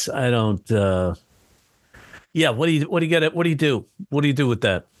guys. I don't. What do you get? What do you do? What do you do with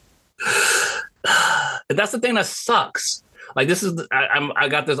that? That's the thing that sucks. Like, this is, I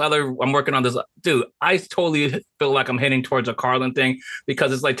got this other, I'm working on this. Dude, I totally feel like I'm heading towards a Carlin thing,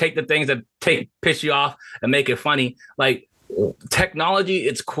 because it's like, take the things that piss you off and make it funny. Like, technology,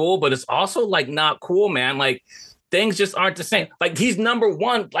 it's cool, but it's also like not cool, man. Like, things just aren't the same. Like, he's number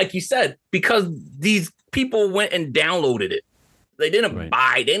 1, like you said, because these people went and downloaded it. They didn't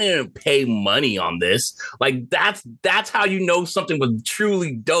they didn't pay money on this. Like, that's how you know something was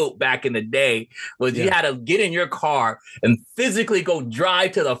truly dope back in the day, was you had to get in your car and physically go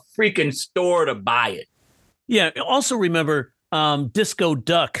drive to the freaking store to buy it. Yeah. Also remember, Disco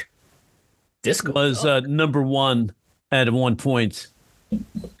Duck was number 1 at one point.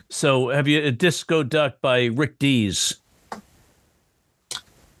 So have you a Disco Duck by Rick Dees?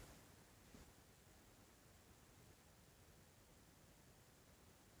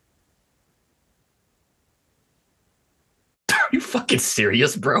 Are you fucking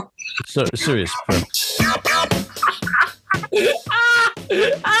serious, bro? So serious, bro.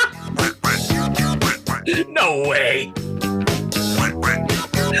 No way.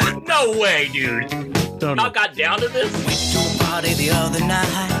 No way, dude. Y'all got down to this? Went to a party the other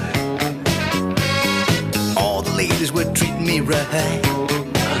night. All the ladies were treating me right.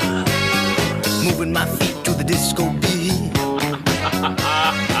 Moving my feet to the disco beat.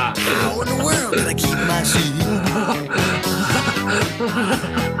 How in the world did I keep my seat?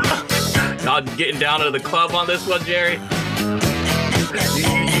 Y'all getting down to the club on this one, Jerry?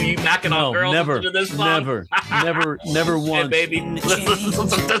 You knocking on girls to this song? Never once. Hey, baby,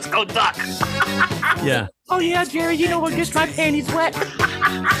 let's go duck. Yeah. Oh yeah, Jerry, you know what gets my panties wet?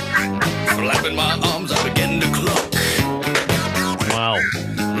 Flapping my arms, I begin to cluck. Wow.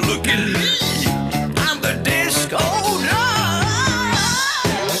 Look at me, I'm the disco duck.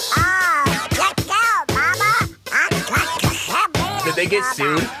 Did they get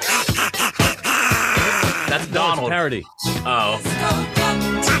sued? That's Donald. It's parody. Oh.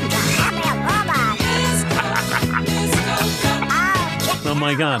 Oh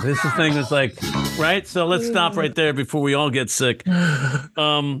my God, this thing was like, right? So let's stop right there before we all get sick. But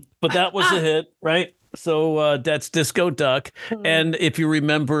that was a hit, right? So that's Disco Duck. And if you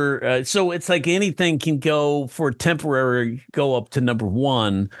remember, so it's like anything can go for temporary, go up to number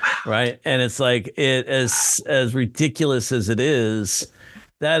 1, right? And it's like, it as ridiculous as it is,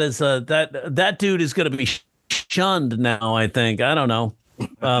 that is that dude is going to be shunned now, I think. I don't know.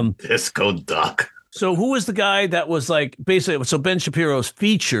 Disco Duck. So who was the guy that was like basically? So Ben Shapiro's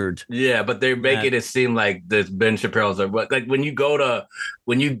featured. Yeah, but they're making it seem like this Ben Shapiro's like when you go to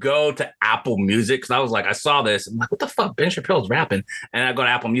Apple Music. Because I was like, I saw this. I'm like, what the fuck? Ben Shapiro's rapping, and I go to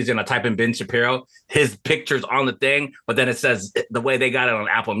Apple Music and I type in Ben Shapiro. His picture's on the thing, but then it says the way they got it on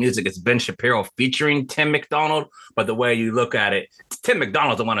Apple Music, it's Ben Shapiro featuring Tim McDonald. But the way you look at it, Tim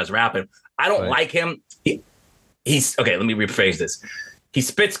McDonald's the one that's rapping. I don't like him. He's okay. Let me rephrase this. He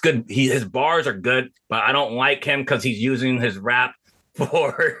spits good. His bars are good, but I don't like him because he's using his rap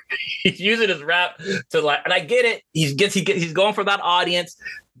he's using his rap to like, and I get it. He's going for that audience.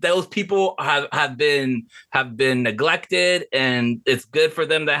 Those people have been neglected, and it's good for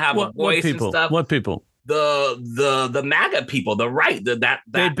them to have a voice and stuff. What people? The MAGA people, the right. They've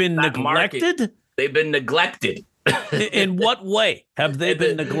been neglected. Market, they've been neglected. In what way have they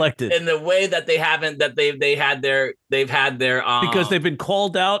been neglected? In the way that they haven't, that they've had their because they've been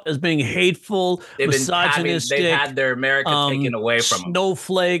called out as being hateful, misogynistic. They've had their America taken away from them.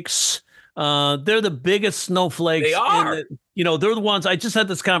 Snowflakes, They're the biggest snowflakes. They are. They're the ones. I just had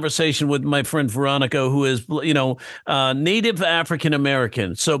this conversation with my friend Veronica, who is, Native African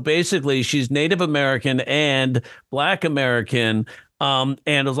American. So basically, she's Native American and Black American. And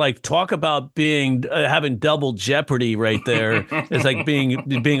it was like, talk about being having double jeopardy right there. It's like being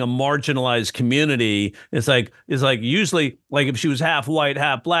a marginalized community. It's like usually, like, if she was half white,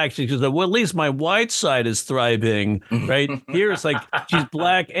 half black, she goes, well, at least my white side is thriving, right? Here it's like she's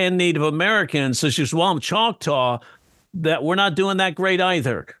Black and Native American, so she's, well, I'm Choctaw. That we're not doing that great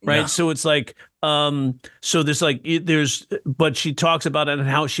either, right? No. So it's like, but she talks about it and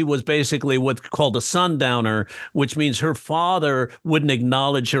how she was basically what's called a sundowner, which means her father wouldn't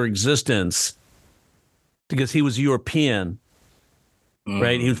acknowledge her existence because he was European,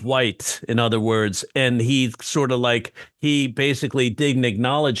 right? He was white, in other words, and he basically didn't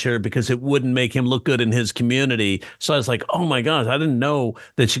acknowledge her because it wouldn't make him look good in his community. So I was like, oh my gosh, I didn't know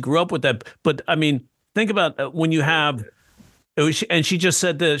that she grew up with that. But I mean, think about when you have, and she just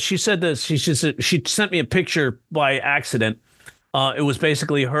said this. She said this. She sent me a picture by accident. It was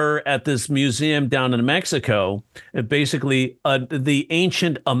basically her at this museum down in Mexico. Basically, the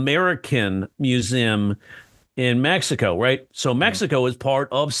Ancient American Museum in Mexico, right? So Mexico is part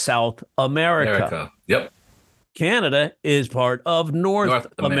of South America. Yep. Canada is part of North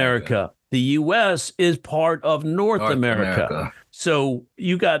America. The U.S. is part of North America. So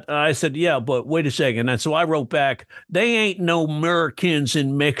you got, I said, yeah, but wait a second. And so I wrote back, they ain't no Americans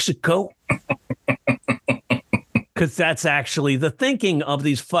in Mexico. Because that's actually the thinking of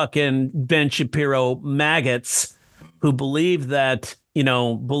these fucking Ben Shapiro maggots who believe that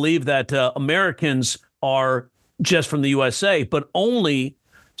Americans are just from the USA, but only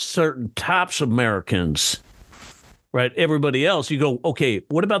certain types of Americans. Right. Everybody else, you go, OK,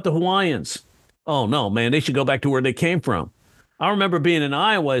 what about the Hawaiians? Oh, no, man, they should go back to where they came from. I remember being in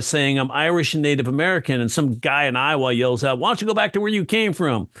Iowa saying I'm Irish and Native American, and some guy in Iowa yells out, why don't you go back to where you came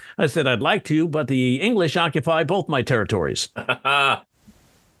from? I said, I'd like to, but the English occupy both my territories.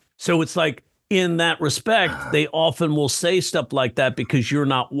 So it's like, in that respect, they often will say stuff like that because you're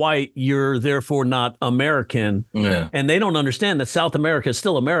not white, you're therefore not American. Yeah. And they don't understand that South America is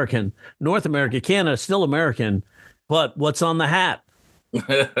still American. North America, Canada is still American. But what's on the hat?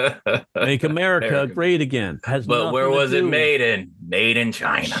 Make America great again. But where was it made in? Made in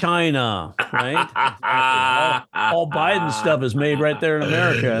China. China, right? Exactly. All Biden stuff is made right there in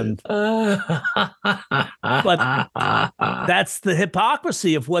America. But that's the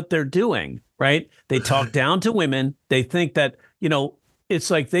hypocrisy of what they're doing, right? They talk down to women. They think that, it's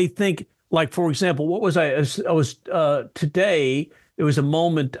like they think, like, for example, what was I was today, it was a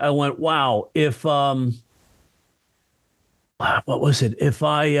moment I went, wow, if what was it? If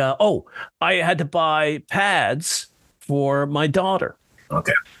I had to buy pads for my daughter.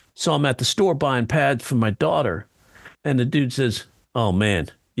 Okay. So I'm at the store buying pads for my daughter. And the dude says, oh, man,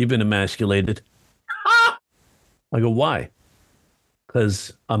 you've been emasculated. I go, why?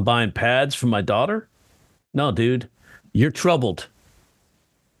 Because I'm buying pads for my daughter? No, dude, you're troubled.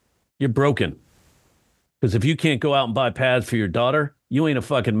 You're broken. Because if you can't go out and buy pads for your daughter, you ain't a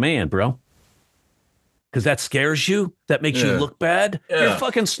fucking man, bro. Because that scares you? That makes you look bad? Yeah. You're a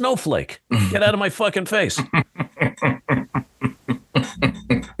fucking snowflake. Get out of my fucking face.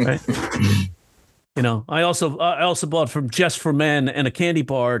 Right? I also bought from Just for Men and a candy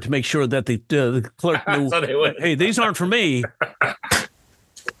bar to make sure that the clerk knew, hey, these aren't for me.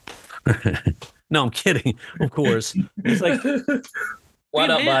 No, I'm kidding, of course. It's like, what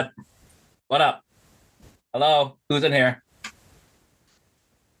up, bud? What up? Hello? Who's in here?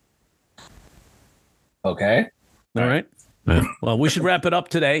 Okay. All right. Well, we should wrap it up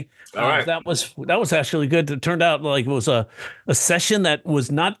today. All right. That was actually good. It turned out like it was a session that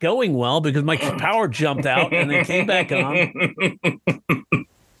was not going well because my power jumped out and then came back on.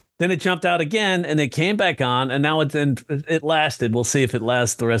 Then it jumped out again and it came back on, and now it lasted. We'll see if it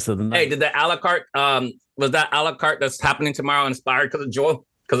lasts the rest of the night. Hey, did the a la carte was that a la carte that's happening tomorrow inspired because of Joy?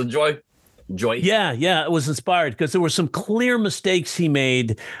 Because of Joy? Yeah, it was inspired because there were some clear mistakes he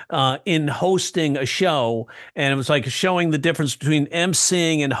made in hosting a show, and it was like showing the difference between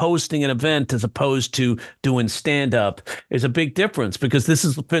emceeing and hosting an event as opposed to doing stand-up. There's a big difference because this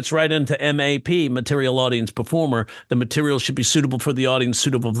fits right into MAP, material audience performer. The material should be suitable for the audience,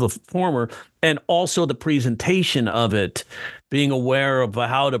 suitable for the performer, and also the presentation of it, being aware of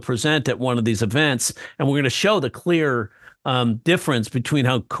how to present at one of these events. And we're going to show the clear difference between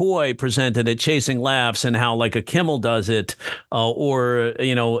how Coy presented it, Chasing Laughs, and how like a Kimmel does it, or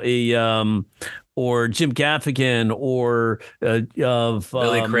Jim Gaffigan, or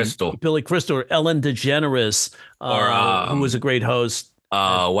Billy Crystal, or Ellen DeGeneres, who was a great host.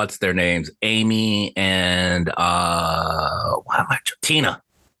 what's their names? Amy and Tina.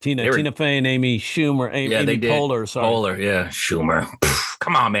 Tina Fey and Amy Schumer. Amy Poehler, sorry. Poehler, yeah, Schumer.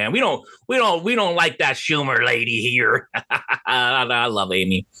 Come on, man. We don't like that Schumer lady here. I love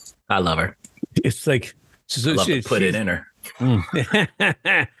Amy. I love her. It's like I love to put it in her.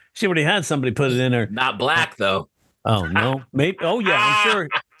 She already had somebody put it in her. Not black though. Oh no, maybe. Oh yeah, I'm sure.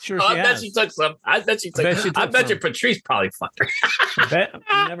 She I bet has. she took some. I bet you Patrice probably fucked her.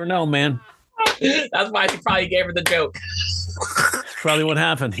 You never know, man. That's why she probably gave her the joke. That's probably what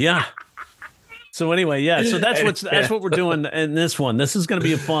happened. Yeah. So anyway, yeah. So that's what we're doing in this one. This is going to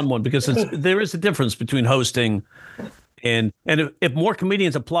be a fun one because there is a difference between hosting and if more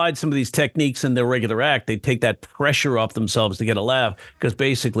comedians applied some of these techniques in their regular act, they'd take that pressure off themselves to get a laugh because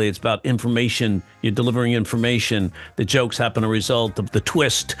basically it's about information. You're delivering information. The jokes happen a result of the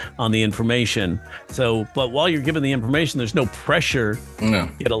twist on the information. So, but while you're giving the information, there's no pressure to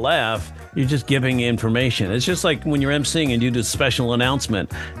get a laugh. You're just giving information. It's just like when you're emceeing and you do a special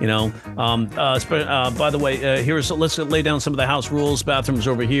announcement, you know. By the way, let's lay down some of the house rules. Bathrooms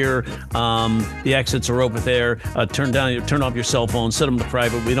over here. The exits are over there. Turn off your cell phone. Set them to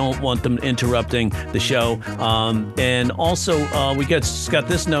private. We don't want them interrupting the show. And also, we got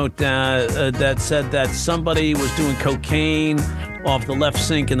this note that said that somebody was doing cocaine off the left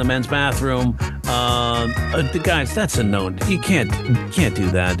sink in the men's bathroom. The guys, that's a no. You can't do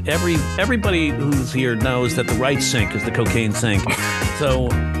that. Everybody who's here knows that the right sink is the cocaine sink.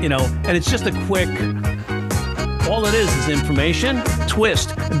 So, you know, and it's just a quick. All it is information,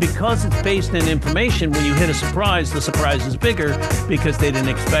 twist. And because it's based in information, when you hit a surprise, the surprise is bigger because they didn't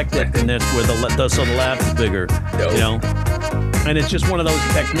expect it. And that's where the laugh is bigger, you know? And it's just one of those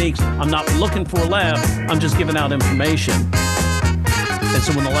techniques. I'm not looking for a laugh. I'm just giving out information. And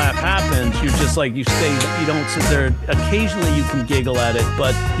so when the laugh happens, you're just like, you don't sit there. Occasionally you can giggle at it,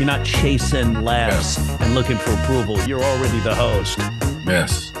 but you're not chasing laughs and looking for approval. You're already the host.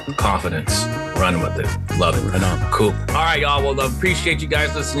 Yes. Confidence. Run with it. Love it. Right on. Cool. All right, y'all. Well, appreciate you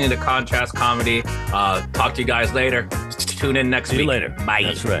guys listening to Contrast Comedy. Talk to you guys later. Tune in next week. See you later. Bye.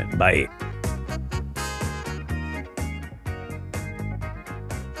 That's right. Bye.